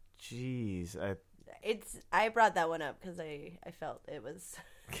Medium. Jeez, I brought that one up because I felt it was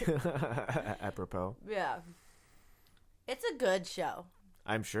apropos. Yeah, it's a good show.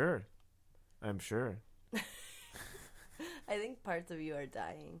 I'm sure. I think parts of you are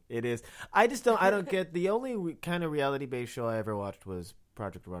dying. It is. I don't get the only kind of reality-based show I ever watched was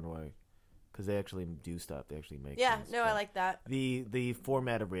Project Runway, because they actually do stuff. They actually make. Yeah, things, no, I like that. The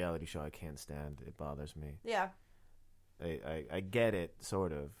format of reality show I can't stand. It bothers me. Yeah. I get it,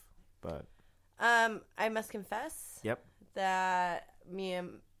 sort of, but. I must confess. Yep. That me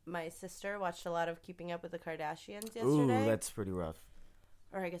and my sister watched a lot of Keeping Up with the Kardashians yesterday. Ooh, that's pretty rough.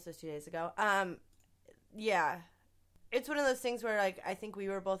 Or I guess it was 2 days ago. Yeah. It's one of those things where, like, I think we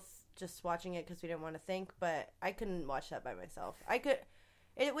were both just watching it because we didn't want to think, but I couldn't watch that by myself.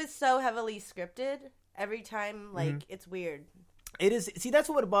 It was so heavily scripted every time, like, It's weird. It is. See, that's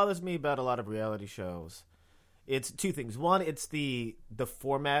what bothers me about a lot of reality shows. It's two things. One, it's the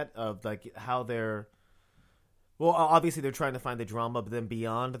format of, like, how they're... Well, obviously they're trying to find the drama, but then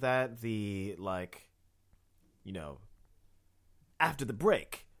beyond that, the, like, you know... After the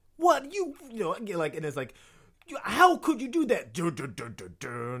break, what you know, like, and it's like, how could you do that? Dun, dun, dun, dun,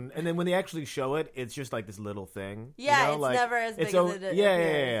 dun. And then when they actually show it, it's just like this little thing. Yeah, you know? it's like, never as big as it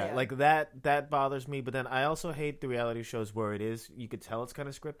yeah. Like that bothers me. But then I also hate the reality shows where it is, you could tell it's kind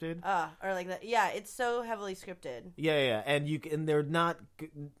of scripted. Or like that. Yeah, it's so heavily scripted. Yeah. And they're not,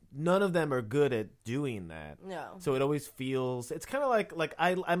 none of them are good at doing that. No. So it always feels, it's kind of like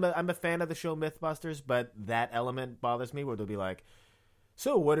I'm a fan of the show Mythbusters, but that element bothers me where they'll be like,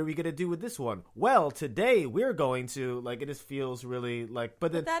 so what are we going to do with this one? Well, today we're going to, like, it just feels really like,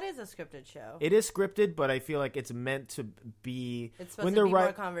 but that is a scripted show. It is scripted, but I feel like it's meant to be, it's supposed to be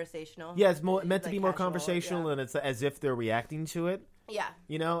more conversational. Yeah, it's meant to be more casual, conversational, and it's as if they're reacting to it. Yeah.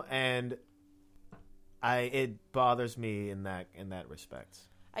 You know, and it bothers me in that respect.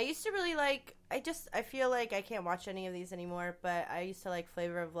 I used to really like, I feel like I can't watch any of these anymore, but I used to like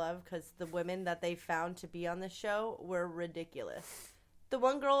Flavor of Love because the women that they found to be on the show were ridiculous. The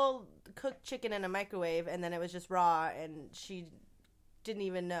one girl cooked chicken in a microwave, and then it was just raw, and she didn't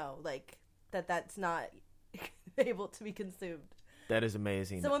even know, like, that's not able to be consumed. That is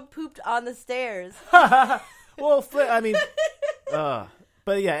amazing. Someone pooped on the stairs. Well, I mean,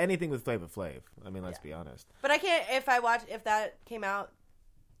 but yeah, anything with Flavor Flav. I mean, let's be honest. But I can't, if that came out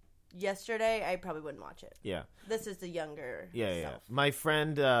yesterday, I probably wouldn't watch it. Yeah. This is the younger self. Yeah. My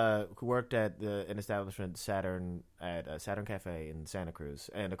friend who worked at an establishment, Saturn Cafe in Santa Cruz,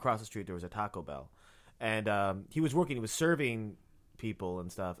 and across the street there was a Taco Bell. And he was serving people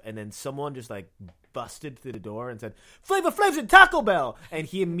and stuff, and then someone just like busted through the door and said, Flavor Flav's at Taco Bell! And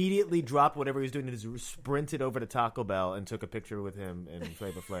he immediately dropped whatever he was doing and just sprinted over to Taco Bell and took a picture with him and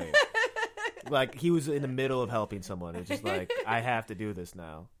Flavor Flav. Like, he was in the middle of helping someone. It was just like, I have to do this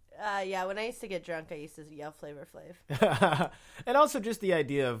now. Yeah, when I used to get drunk, I used to yell Flavor Flav. And also just the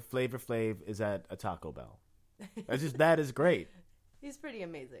idea of Flavor Flav is at a Taco Bell. That is great. He's pretty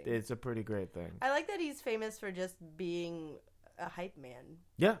amazing. It's a pretty great thing. I like that he's famous for just being a hype man.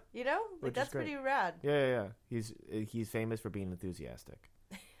 Yeah. You know? Like, that's pretty rad. Yeah. He's famous for being enthusiastic.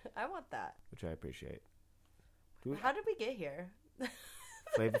 I want that. Which I appreciate. How did we get here?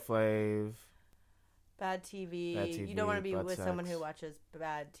 Flavor Flav. Bad TV. You don't want to be with someone who watches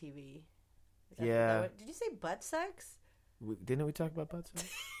bad TV. Yeah. Did you say butt sex? Didn't we talk about butt sex?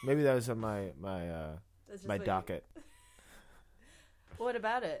 Maybe that was on my docket. What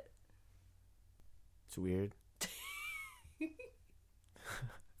about it? It's weird.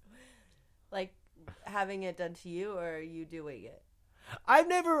 Like having it done to you, or you doing it? I've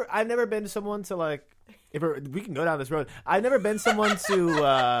never been someone to like. We can go down this road. I've never been someone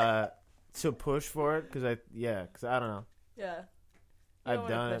to push for it because I don't know. Yeah. I've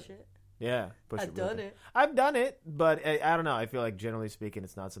done it. Yeah, I've done it. I've done it, but I don't know. I feel like generally speaking,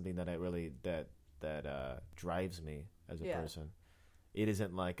 it's not something that I really that drives me as a person. It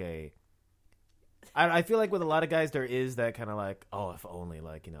isn't like a. I feel like with a lot of guys there is that kind of like, oh, if only,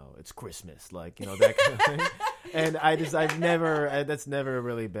 like, you know, it's Christmas, like, you know, that kind of thing. And I've never that's never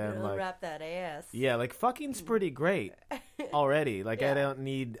really been like wrap that ass. Yeah, like fucking's pretty great already. Like I don't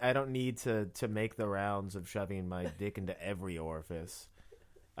need to make the rounds of shoving my dick into every orifice.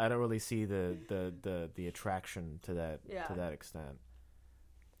 I don't really see the attraction to that extent.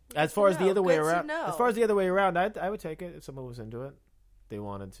 As far as the other way around, I would take it if someone was into it. They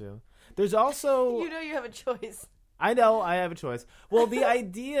wanted to. There's also you have a choice. I know I have a choice. Well, the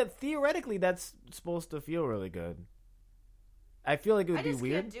idea theoretically that's supposed to feel really good. I feel like it would be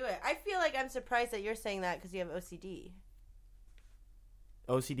weird. I just can't do it. I feel like I'm surprised that you're saying that because you have OCD.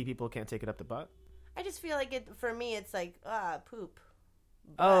 OCD people can't take it up the butt? I just feel like for me it's like poop.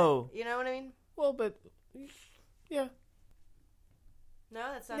 But, you know what I mean? Well, but yeah. No,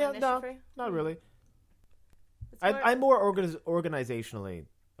 that's not an issue for you? Not really. I'm more organizationally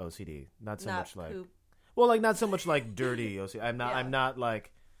OCD, not so much like. Poop. Well, like not so much like dirty OCD. I'm not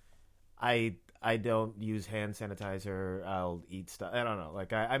like. I don't use hand sanitizer. I'll eat stuff. I don't know.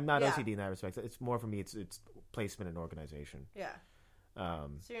 Like I'm not OCD in that respect. It's more for me. It's placement and organization. Yeah.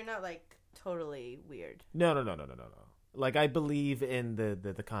 So you're not like totally weird. No. Like I believe in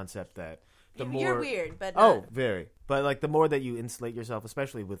the concept that. You're weird, but very. But like the more that you insulate yourself,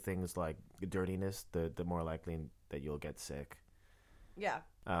 especially with things like dirtiness, the more likely that you'll get sick. Yeah.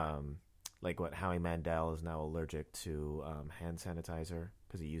 Like what Howie Mandel is now allergic to hand sanitizer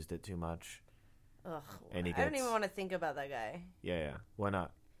because he used it too much. Ugh. And I don't even want to think about that guy. Yeah. Why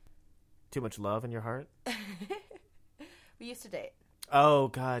not? Too much love in your heart? We used to date. Oh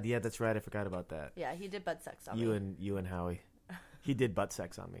God, yeah, that's right. I forgot about that. Yeah, he did butt sex on me. You and Howie. He did butt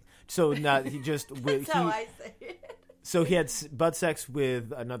sex on me. So not he just. That's how I say it. So he had butt sex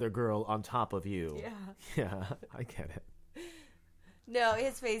with another girl on top of you. Yeah. Yeah, I get it. No,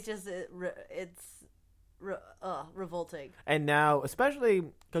 his face just it's revolting. And now, especially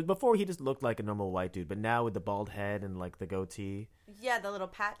because before he just looked like a normal white dude, but now with the bald head and like the goatee. Yeah, the little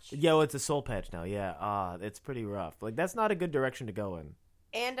patch. Yeah, well, it's a soul patch now. Yeah, it's pretty rough. Like that's not a good direction to go in.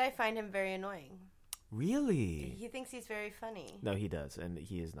 And I find him very annoying. Really? He thinks he's very funny. No, he does, and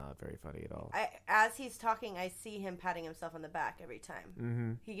he is not very funny at all. As he's talking, I see him patting himself on the back every time.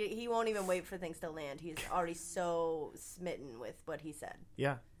 Mm-hmm. He won't even wait for things to land. He's already so smitten with what he said.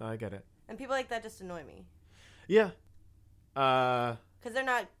 Yeah, no, I get it. And people like that just annoy me. Yeah. Because they're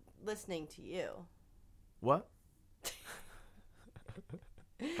not listening to you. What?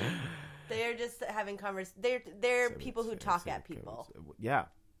 They're just having They're people who talk at people. Yeah.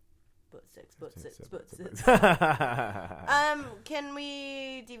 Butt six. Can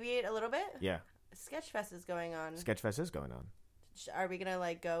we deviate a little bit? Yeah. Sketchfest is going on. Sketchfest is going on. Are we gonna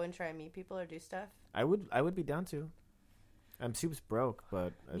like go and try and meet people or do stuff? I would be down to. I'm super broke,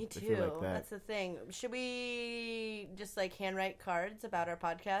 but me I too. feel like that. That's the thing. Should we just like handwrite cards about our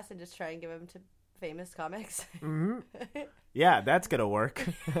podcast and just try and give them to famous comics? Mm-hmm. Yeah, that's gonna work.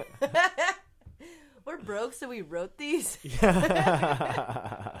 We're broke, so we wrote these.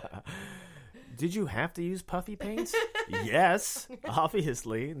 Did you have to use puffy paints? Yes,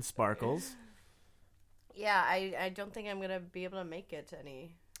 obviously, and sparkles. Yeah, I don't think I'm gonna be able to make it to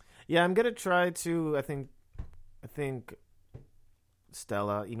any. Yeah, I'm gonna try to. I think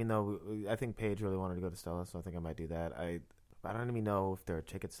Stella. Even though I think Paige really wanted to go to Stella, so I think I might do that. I don't even know if there are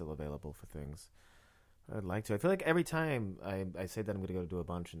tickets still available for things. I'd like to. I feel like every time I say that I'm going to go do a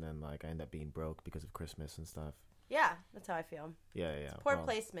bunch and then like I end up being broke because of Christmas and stuff. Yeah, that's how I feel. Yeah. It's poor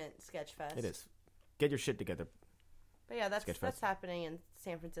placement, Sketchfest. It is. Get your shit together. But yeah, that's happening in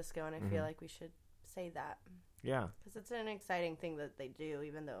San Francisco, and I feel like we should say that. Yeah. Because it's an exciting thing that they do,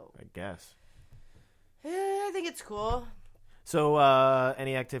 even though... I guess. I think it's cool. So,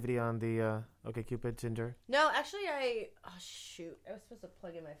 any activity on the OkCupid Tinder? No, actually, oh, shoot. I was supposed to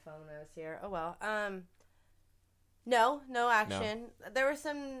plug in my phone when I was here. Oh, well. No action. No. There were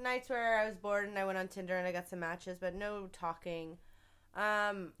some nights where I was bored and I went on Tinder and I got some matches, but no talking.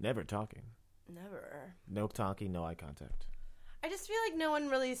 Never talking. Never. No talking, no eye contact. I just feel like no one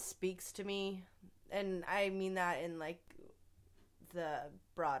really speaks to me, and I mean that in, like, the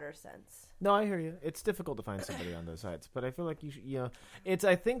broader sense. No, I hear you. It's difficult to find somebody on those sites, but I feel like you should, it's,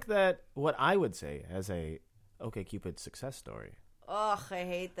 I think that what I would say as a OkCupid success story. Ugh, I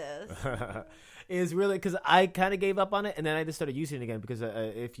hate this. Is really because I kind of gave up on it, and then I just started using it again because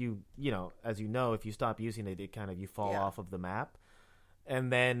if you if you stop using it, it kind of you fall off of the map.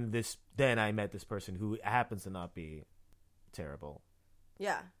 And then I met this person who happens to not be terrible.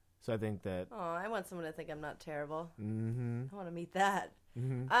 Yeah. So I think that. Oh, I want someone to think I'm not terrible. Mm-hmm. I want to meet that.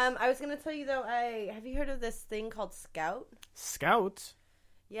 Mm-hmm. I was going to tell you though. Have you heard of this thing called Scout? Scout.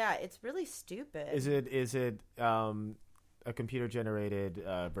 Yeah, it's really stupid. Is it a computer-generated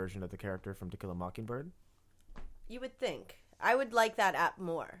version of the character from To Kill a Mockingbird? You would think. I would like that app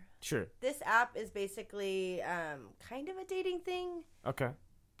more. Sure. This app is basically kind of a dating thing. Okay.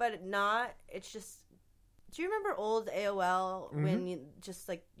 But not. It's just... Do you remember old AOL when you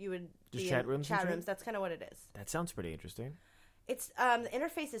would... Just chat rooms? Chat rooms. That's kind of what it is. That sounds pretty interesting. It's the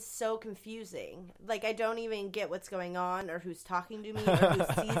interface is so confusing. Like, I don't even get what's going on or who's talking to me or who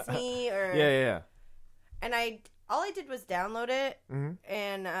sees me or... Yeah. And all I did was download it,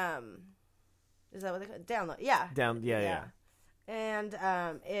 and is that what they call it? Download? Yeah. Yeah. And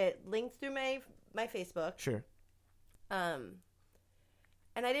it linked through my Facebook. Sure.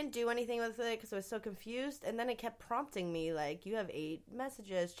 And I didn't do anything with it because I was so confused. And then it kept prompting me, like, you have 8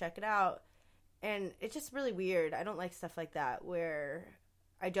 messages, check it out. And it's just really weird. I don't like stuff like that where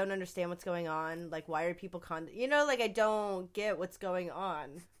I don't understand what's going on. Like, why are people I don't get what's going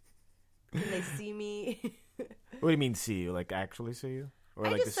on. Can they see me? What do you mean see you? Like actually see you? Or I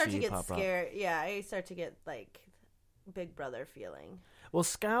like just start to get scared. Up? Yeah, I start to get like Big Brother feeling. Well,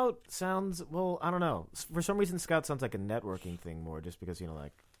 Scout sounds, I don't know. For some reason, Scout sounds like a networking thing more just because,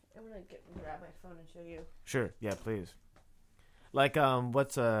 like... I'm going to grab my phone and show you. Sure. Yeah, please. Like,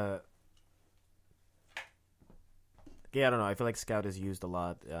 what's a... Yeah, I don't know. I feel like Scout is used a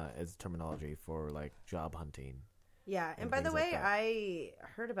lot as terminology for, like, job hunting. Yeah, and by the way, I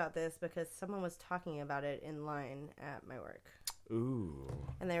heard about this because someone was talking about it in line at my work. Ooh.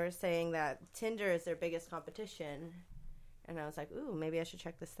 And they were saying that Tinder is their biggest competition. And I was like, ooh, maybe I should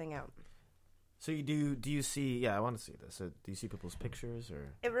check this thing out. So you do you see... Yeah, I want to see this. So do you see people's pictures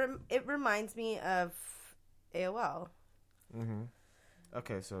or... It reminds me of AOL. Mm-hmm.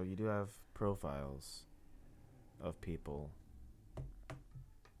 Okay, so you do have profiles of people.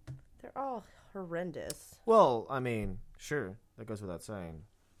 They're all horrendous. Well, I mean, sure. That goes without saying.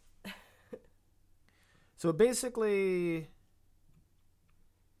 So basically,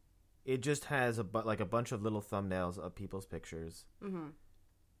 it just has a bunch of little thumbnails of people's pictures. Mm-hmm.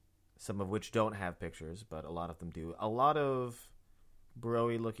 Some of which don't have pictures, but a lot of them do. A lot of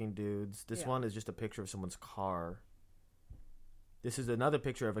bro-y looking dudes. This one is just a picture of someone's car. This is another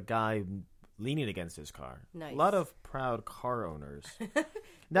picture of a guy leaning against his car. Nice. A lot of proud car owners.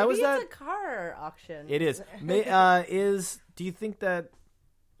 Now, Maybe it's a car auction. It is. Do you think that...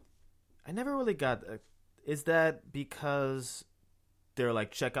 I never really got... is that because they're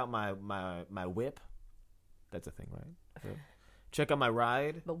like, check out my whip? That's a thing, right? Yeah. Check out my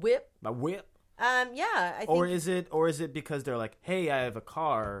ride. My whip. Yeah, I think. Or is it because they're like, hey, I have a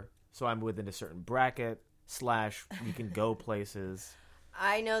car, so I'm within a certain bracket / we can go places.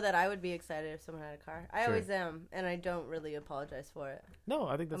 I know that I would be excited if someone had a car. I always am, and I don't really apologize for it. No,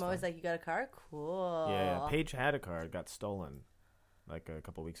 I think that's. I'm always like, you got a car? Cool. Yeah, Paige had a car. It got stolen, like a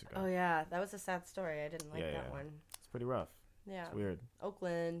couple weeks ago. Oh yeah, that was a sad story. I didn't like that one. It's pretty rough. Yeah, it's weird.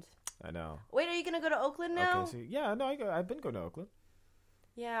 Oakland. I know. Wait, are you gonna go to Oakland now? Okay, yeah, no, I've been going to Oakland.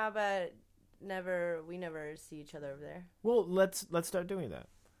 Yeah, but we never see each other over there. Well, let's start doing that.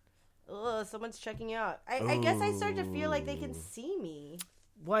 Ugh, someone's checking you out. I guess I start to feel like they can see me.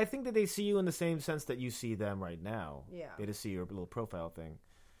 Well, I think that they see you in the same sense that you see them right now. Yeah. They just see your little profile thing.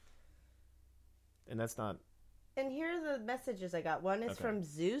 And that's not... And here are the messages I got. One is from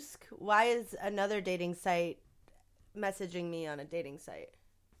Zeus. Why is another dating site messaging me on a dating site?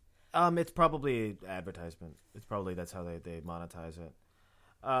 It's probably advertisement. It's probably that's how they monetize it.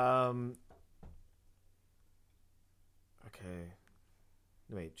 Okay.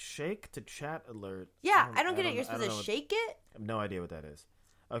 Wait, shake to chat alert. Yeah, I don't get it. You're supposed to shake it? I have no idea what that is.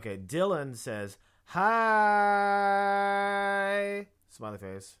 Okay, Dylan says, hi. Smiley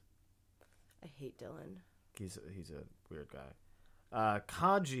face. I hate Dylan. He's a weird guy.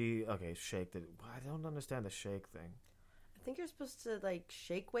 Kaji, okay, shake. I don't understand the shake thing. I think you're supposed to, like,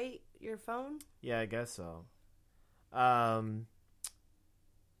 shake weight your phone. Yeah, I guess so.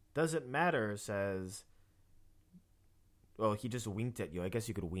 Doesn't matter says, well, he just winked at you. I guess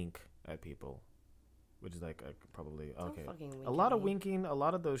you could wink at people, which is like probably okay. A lot of winking, a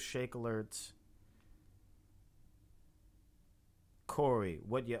lot of those shake alerts. Corey,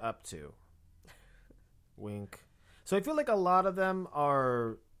 what you up to? Wink. So I feel like a lot of them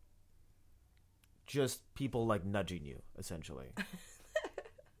are just people like nudging you, essentially,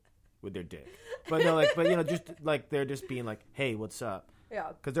 with their dick. But no, just like they're just being like, "Hey, what's up?" Yeah.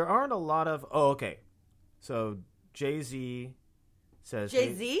 Because there aren't a lot of. Oh, okay. So Jay-Z says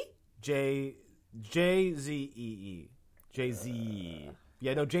Jay-Z? J-Z-E-E. Jay-Z.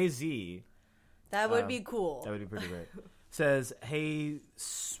 Yeah, no, Jay-Z. That would be cool. That would be pretty great. Says, hey,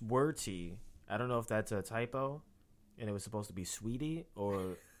 Swirty. I don't know if that's a typo, and it was supposed to be sweetie,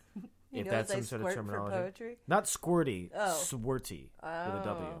 or if that's some sort of terminology. For poetry? Not squirty, Swirty with a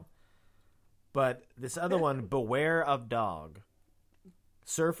W. But this other one, beware of dog.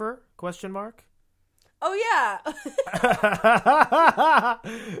 Surfer? Question mark? Oh, yeah.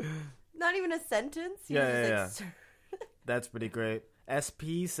 Not even a sentence? Yeah. That's pretty great.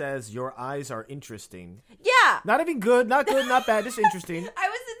 SP says, your eyes are interesting. Yeah. Not even good, not bad, just interesting. I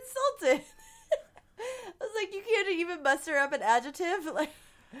was insulted. I was like, you can't even muster up an adjective? Like,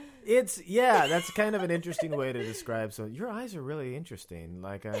 that's kind of an interesting way to describe. So, your eyes are really interesting.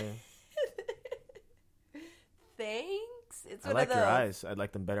 Like, Thanks. It's I like your eyes. I'd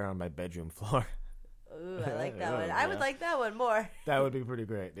like them better on my bedroom floor. Ooh, I like that one. I would like that one more. That would be pretty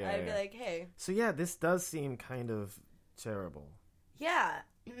great. Yeah, I'd be like, hey. So yeah, this does seem kind of terrible. Yeah,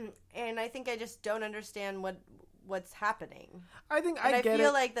 and I think I just don't understand what's happening. I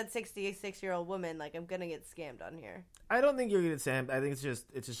feel like that 66-year-old woman, like, I'm gonna get scammed on here. I don't think you're gonna get scammed. I think it's just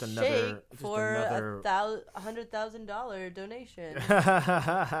another Shake for $100,000 donation.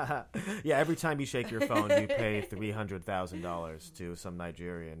 Yeah, every time you shake your phone, you pay $300,000 to some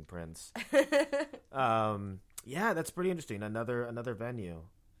Nigerian prince. Yeah, that's pretty interesting. Another venue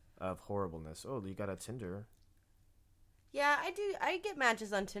of horribleness. Oh, you got a Tinder. Yeah, I do. I get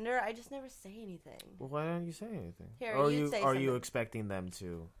matches on Tinder. I just never say anything. Well, why don't you say anything? Here, are you expecting them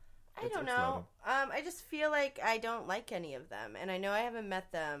to? I don't know. I just feel like I don't like any of them, and I know I haven't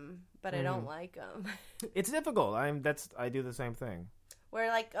met them, but I don't like them. It's difficult. I do the same thing. We're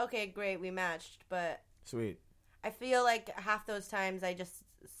like, okay, great, we matched, but sweet. I feel like half those times I just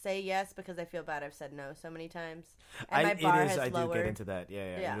say yes because I feel bad I've said no so many times, and my bar has lowered. I do get into that.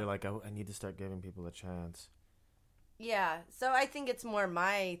 Yeah. You're like, I need to start giving people a chance. Yeah, so I think it's more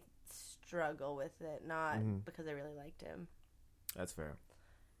my struggle with it, not because I really liked him. That's fair.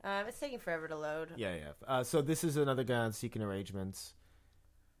 It's taking forever to load. Yeah. So this is another guy on Seeking Arrangements.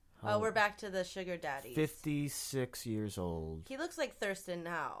 we're back to the sugar daddies. 56 years old. He looks like Thurston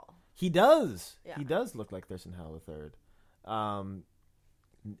Howell. He does. Yeah. He does look like Thurston Howell III.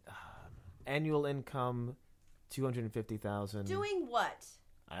 Annual income, $250,000. Doing what?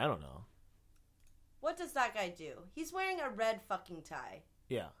 I don't know. What does that guy do? He's wearing a red fucking tie.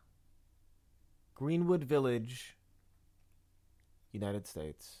 Yeah. Greenwood Village, United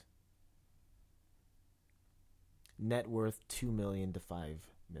States. Net worth $2 million to $5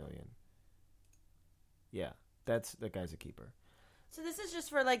 million. Yeah, that guy's a keeper. So this is just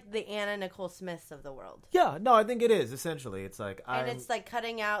for like the Anna Nicole Smiths of the world. Yeah, no, I think it is essentially. It's like it's like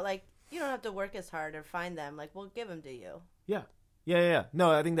cutting out like you don't have to work as hard or find them. Like we'll give them to you. Yeah. No,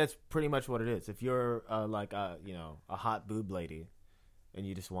 I think that's pretty much what it is. If you're a hot boob lady, and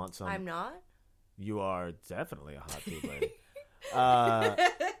you just want some, I'm not. You are definitely a hot boob lady.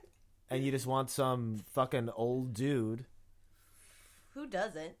 And you just want some fucking old dude. Who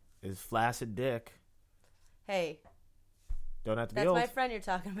doesn't? His flaccid dick. Hey. Don't have to be old. That's my friend you're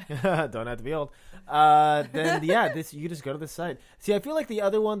talking about. Don't have to be old. Then yeah, you just go to the site. See, I feel like the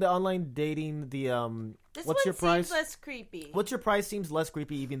other one, the online dating, this what's your price? Seems less creepy. What's your price seems less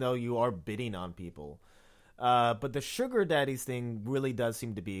creepy, even though you are bidding on people. But the sugar daddies thing really does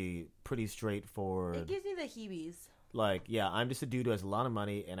seem to be pretty straightforward. It gives me the heebies. Like, yeah, I'm just a dude who has a lot of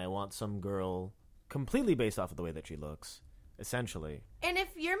money, and I want some girl completely based off of the way that she looks, essentially. And if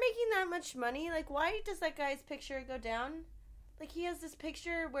you're making that much money, like, why does that guy's picture go down? Like, he has this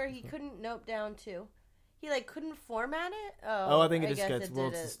picture where he couldn't nope down to. He, like, couldn't format it? I think it just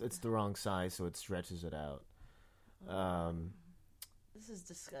gets... it's the wrong size, so it stretches it out. This is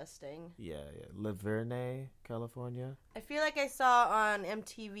disgusting. Yeah. La Verne, California. I feel like I saw on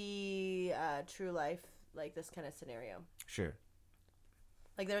MTV True Life, like, this kind of scenario. Sure.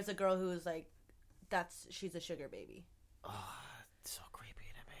 Like, there's a girl who was like, she's a sugar baby. Oh, it's so creepy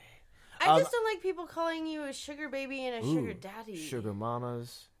to me. I just don't like people calling you a sugar baby and a sugar daddy. Sugar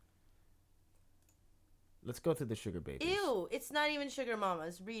mamas. Let's go through the sugar babies. Ew, it's not even sugar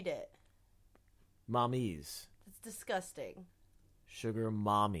mamas. Read it. Mommies. It's disgusting. Sugar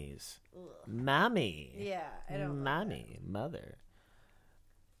mommies. Ugh. Mommy. Yeah, I don't Mommy. Mother.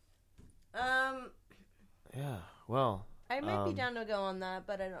 Yeah, well. I might be down to go on that,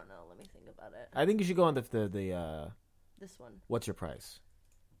 but I don't know. Let me think about it. I think you should go on the this one. What's your price?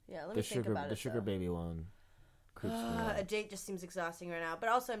 Yeah, let me think about it. The sugar baby one. Creeps me out. A date just seems exhausting right now, but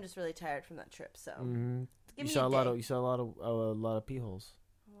also I'm just really tired from that trip. So you saw a lot of pee holes.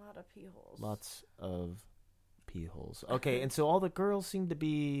 A lot of pee holes. Lots of pee holes. Okay, and so all the girls seem to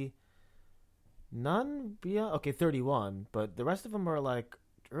be none beyond 31, but the rest of them are like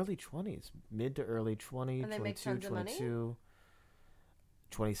early 20s, mid to early 20, and they 22, make tons 22, of money?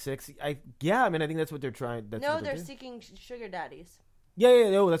 26. I think that's what they're trying. They're seeking sugar daddies. Yeah,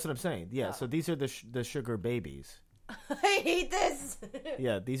 no, that's what I'm saying. Yeah, so these are the sugar babies. I hate this.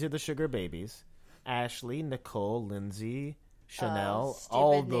 Yeah, these are the sugar babies. Ashley, Nicole, Lindsay, Chanel, stupid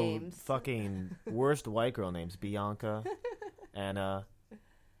all names. the fucking worst white girl names. Bianca, Anna,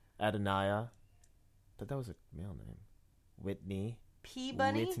 Adonaya. But that was a male name. Whitney. P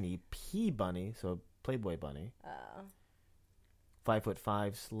Bunny? Whitney P Bunny, so Playboy Bunny.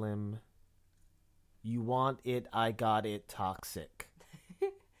 5'5", slim. You want it, I got it, toxic.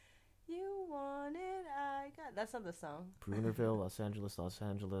 You want it, I got... That's not the song. Brunerville, Los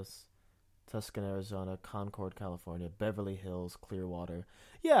Angeles. Tuscan, Arizona. Concord, California. Beverly Hills, Clearwater.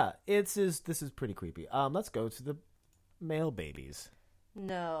 Yeah, this is pretty creepy. Let's go to the male babies.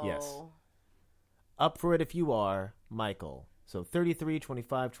 No. Yes. Up for it if you are, Michael. So 33,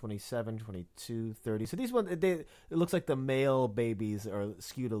 25, 27, 22, 30. So these ones, it looks like the male babies are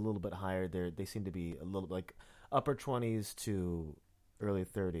skewed a little bit higher. They seem to be a little like upper 20s to early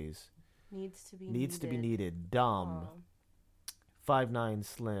 30s. Needs to be needed. Dumb. 5'9",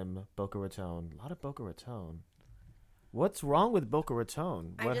 slim. Boca Raton. A lot of Boca Raton. What's wrong with Boca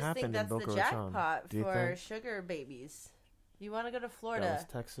Raton? What happened in Boca Raton? I just think that's the jackpot for sugar babies. You want to go to Florida. Dallas,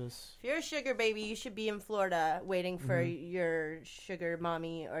 Texas. If you're a sugar baby, you should be in Florida waiting for your sugar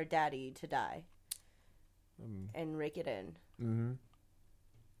mommy or daddy to die. And rake it in.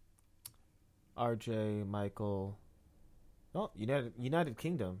 RJ, Michael. Oh, United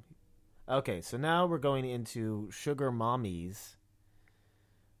Kingdom. Okay, so now we're going into sugar mommies.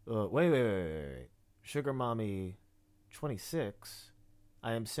 Wait. Sugar mommy 26.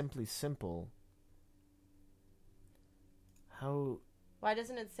 I am simply simple. Why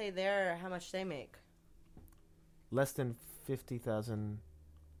doesn't it say there how much they make? Less than 50,000.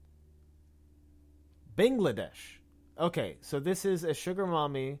 Bangladesh. Okay, so this is a sugar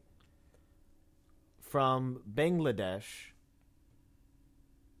mommy from Bangladesh.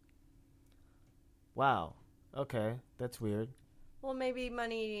 Wow. Okay, that's weird. Well, maybe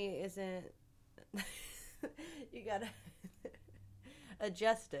money isn't. You gotta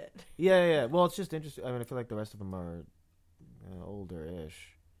adjust it. Yeah. Well, it's just interesting. I mean, I feel like the rest of them are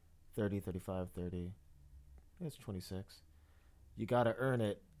older-ish. 30, 35, 30. It's 26. You gotta earn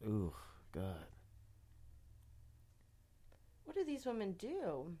it. Ooh, God. What do these women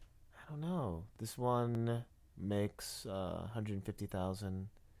do? I don't know. This one makes $150,000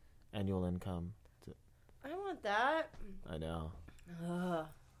 annual income. I want that. I know.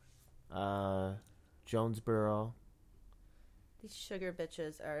 Ugh. Jonesboro. These sugar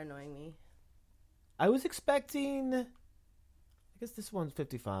bitches are annoying me. I was expecting... I guess this one's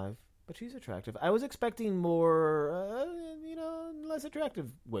 55, but she's attractive. I was expecting more, less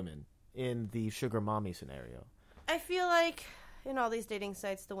attractive women in the sugar mommy scenario. I feel like in all these dating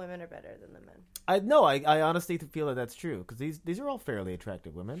sites, the women are better than the men. I honestly feel that that's true, because these are all fairly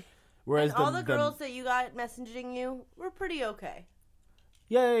attractive women. Whereas and all the girls that you got messaging you were pretty okay.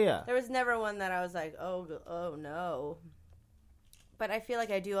 Yeah. There was never one that I was like, oh no. But I feel like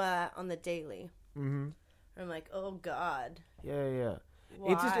I do on the daily. Mm-hmm. I'm like, oh God. Yeah.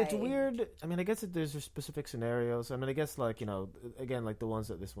 Why? It's weird. I mean, I guess that there's specific scenarios. I mean, I guess again, like the ones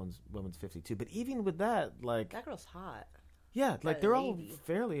that this woman's 52. But even with that, like that girl's hot. Yeah, like they're all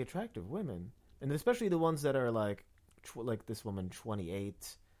fairly attractive women, and especially the ones that are like this woman,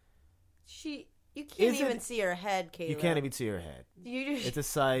 28. You can't even see her head, Caleb. You can't even see her head. It's a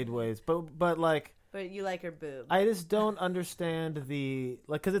sideways, but like. But you like her boob. I just don't understand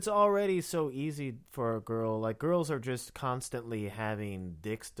because it's already so easy for a girl. Like, girls are just constantly having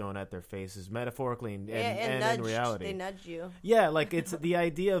dicks thrown at their faces, metaphorically and in reality. They nudge you. Yeah, like it's the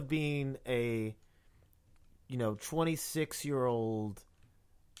idea of being a, 26-year-old,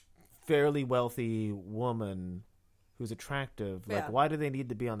 fairly wealthy woman who's attractive. Like, why do they need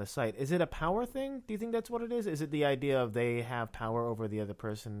to be on the site? Is it a power thing? Do you think that's what it is? Is it the idea of they have power over the other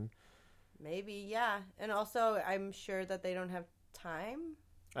person? Maybe, yeah. And also, I'm sure that they don't have time.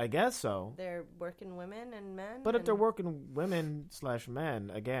 I guess so. They're working women and men. But if they're working women/men,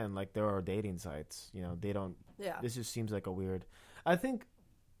 again, like there are dating sites, they don't. Yeah. This just seems like a weird. I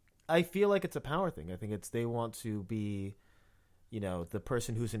feel like it's a power thing. I think they want to be, the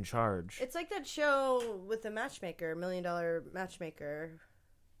person who's in charge. It's like that show with the matchmaker, $1 Million Matchmaker.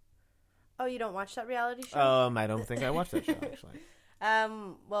 Oh, you don't watch that reality show? I don't think I watched that show, actually.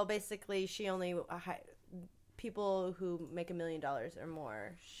 Well, basically, she only people who make $1 million or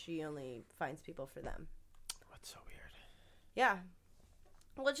more. She only finds people for them. That's so weird. Yeah.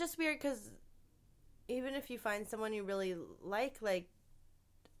 Well, it's just weird because even if you find someone you really like,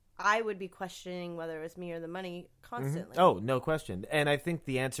 I would be questioning whether it was me or the money constantly. Mm-hmm. Oh, no question. And I think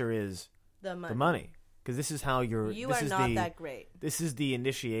the answer is the money. The money. Because this is how you're... You are not that great. This is the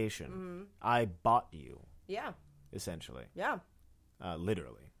initiation. Mm-hmm. I bought you. Yeah. Essentially. Yeah.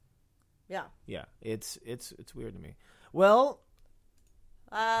 Literally. Yeah. Yeah. It's weird to me. Well,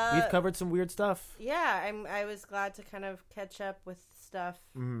 we've covered some weird stuff. Yeah. I was glad to kind of catch up with stuff.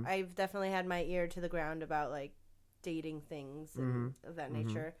 Mm-hmm. I've definitely had my ear to the ground about dating things and of that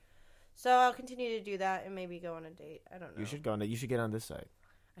nature. So I'll continue to do that and maybe go on a date. I don't know. You should get on this site.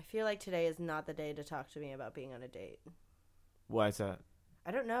 I feel like today is not the day to talk to me about being on a date. Why is that?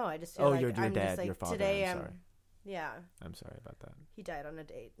 I don't know. I just feel like your I'm dad, just like your father. today I'm sorry. Yeah. I'm sorry about that. He died on a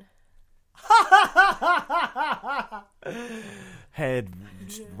date. Head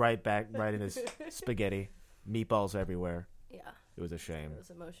right in his spaghetti. Meatballs everywhere. Yeah. It was a shame. It was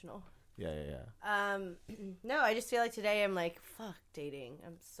emotional. Yeah. No, I just feel like today I'm like, fuck dating.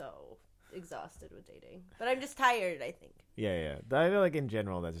 I'm so exhausted with dating. But I'm just tired, I think. Yeah. I feel like in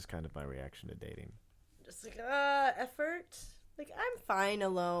general, that's just kind of my reaction to dating. Just effort. I'm fine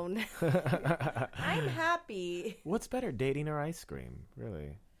alone. I'm happy. What's better, dating or ice cream?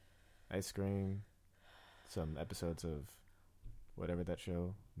 Really? Ice cream, some episodes of whatever that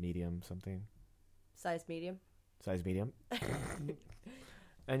show, Medium something. Size medium.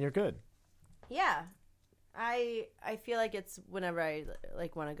 And you're good. Yeah. I feel like it's whenever I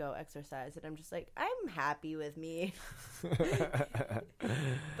want to go exercise and I'm just like, I'm happy with me.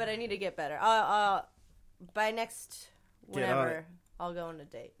 But I need to get better. By next whenever I'll go on a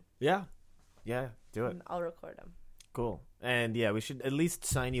date. Yeah, do it. And I'll record them. Cool. And yeah, we should at least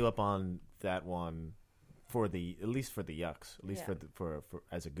sign you up on that one at least for the yucks, at least for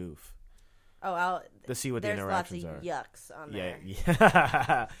as a goof. Oh, to see what the interactions are. There's lots of yucks on there.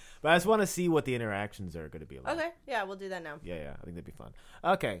 Yeah. But I just want to see what the interactions are going to be like. Okay, yeah, we'll do that now. Yeah, I think that'd be fun.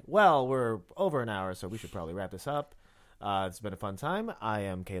 Okay, well, we're over an hour, so we should probably wrap this up. It's been a fun time. I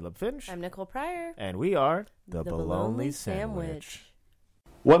am Caleb Finch. I'm Nicole Pryor. And we are The Balonely Sandwich.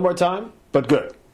 One more time, but good.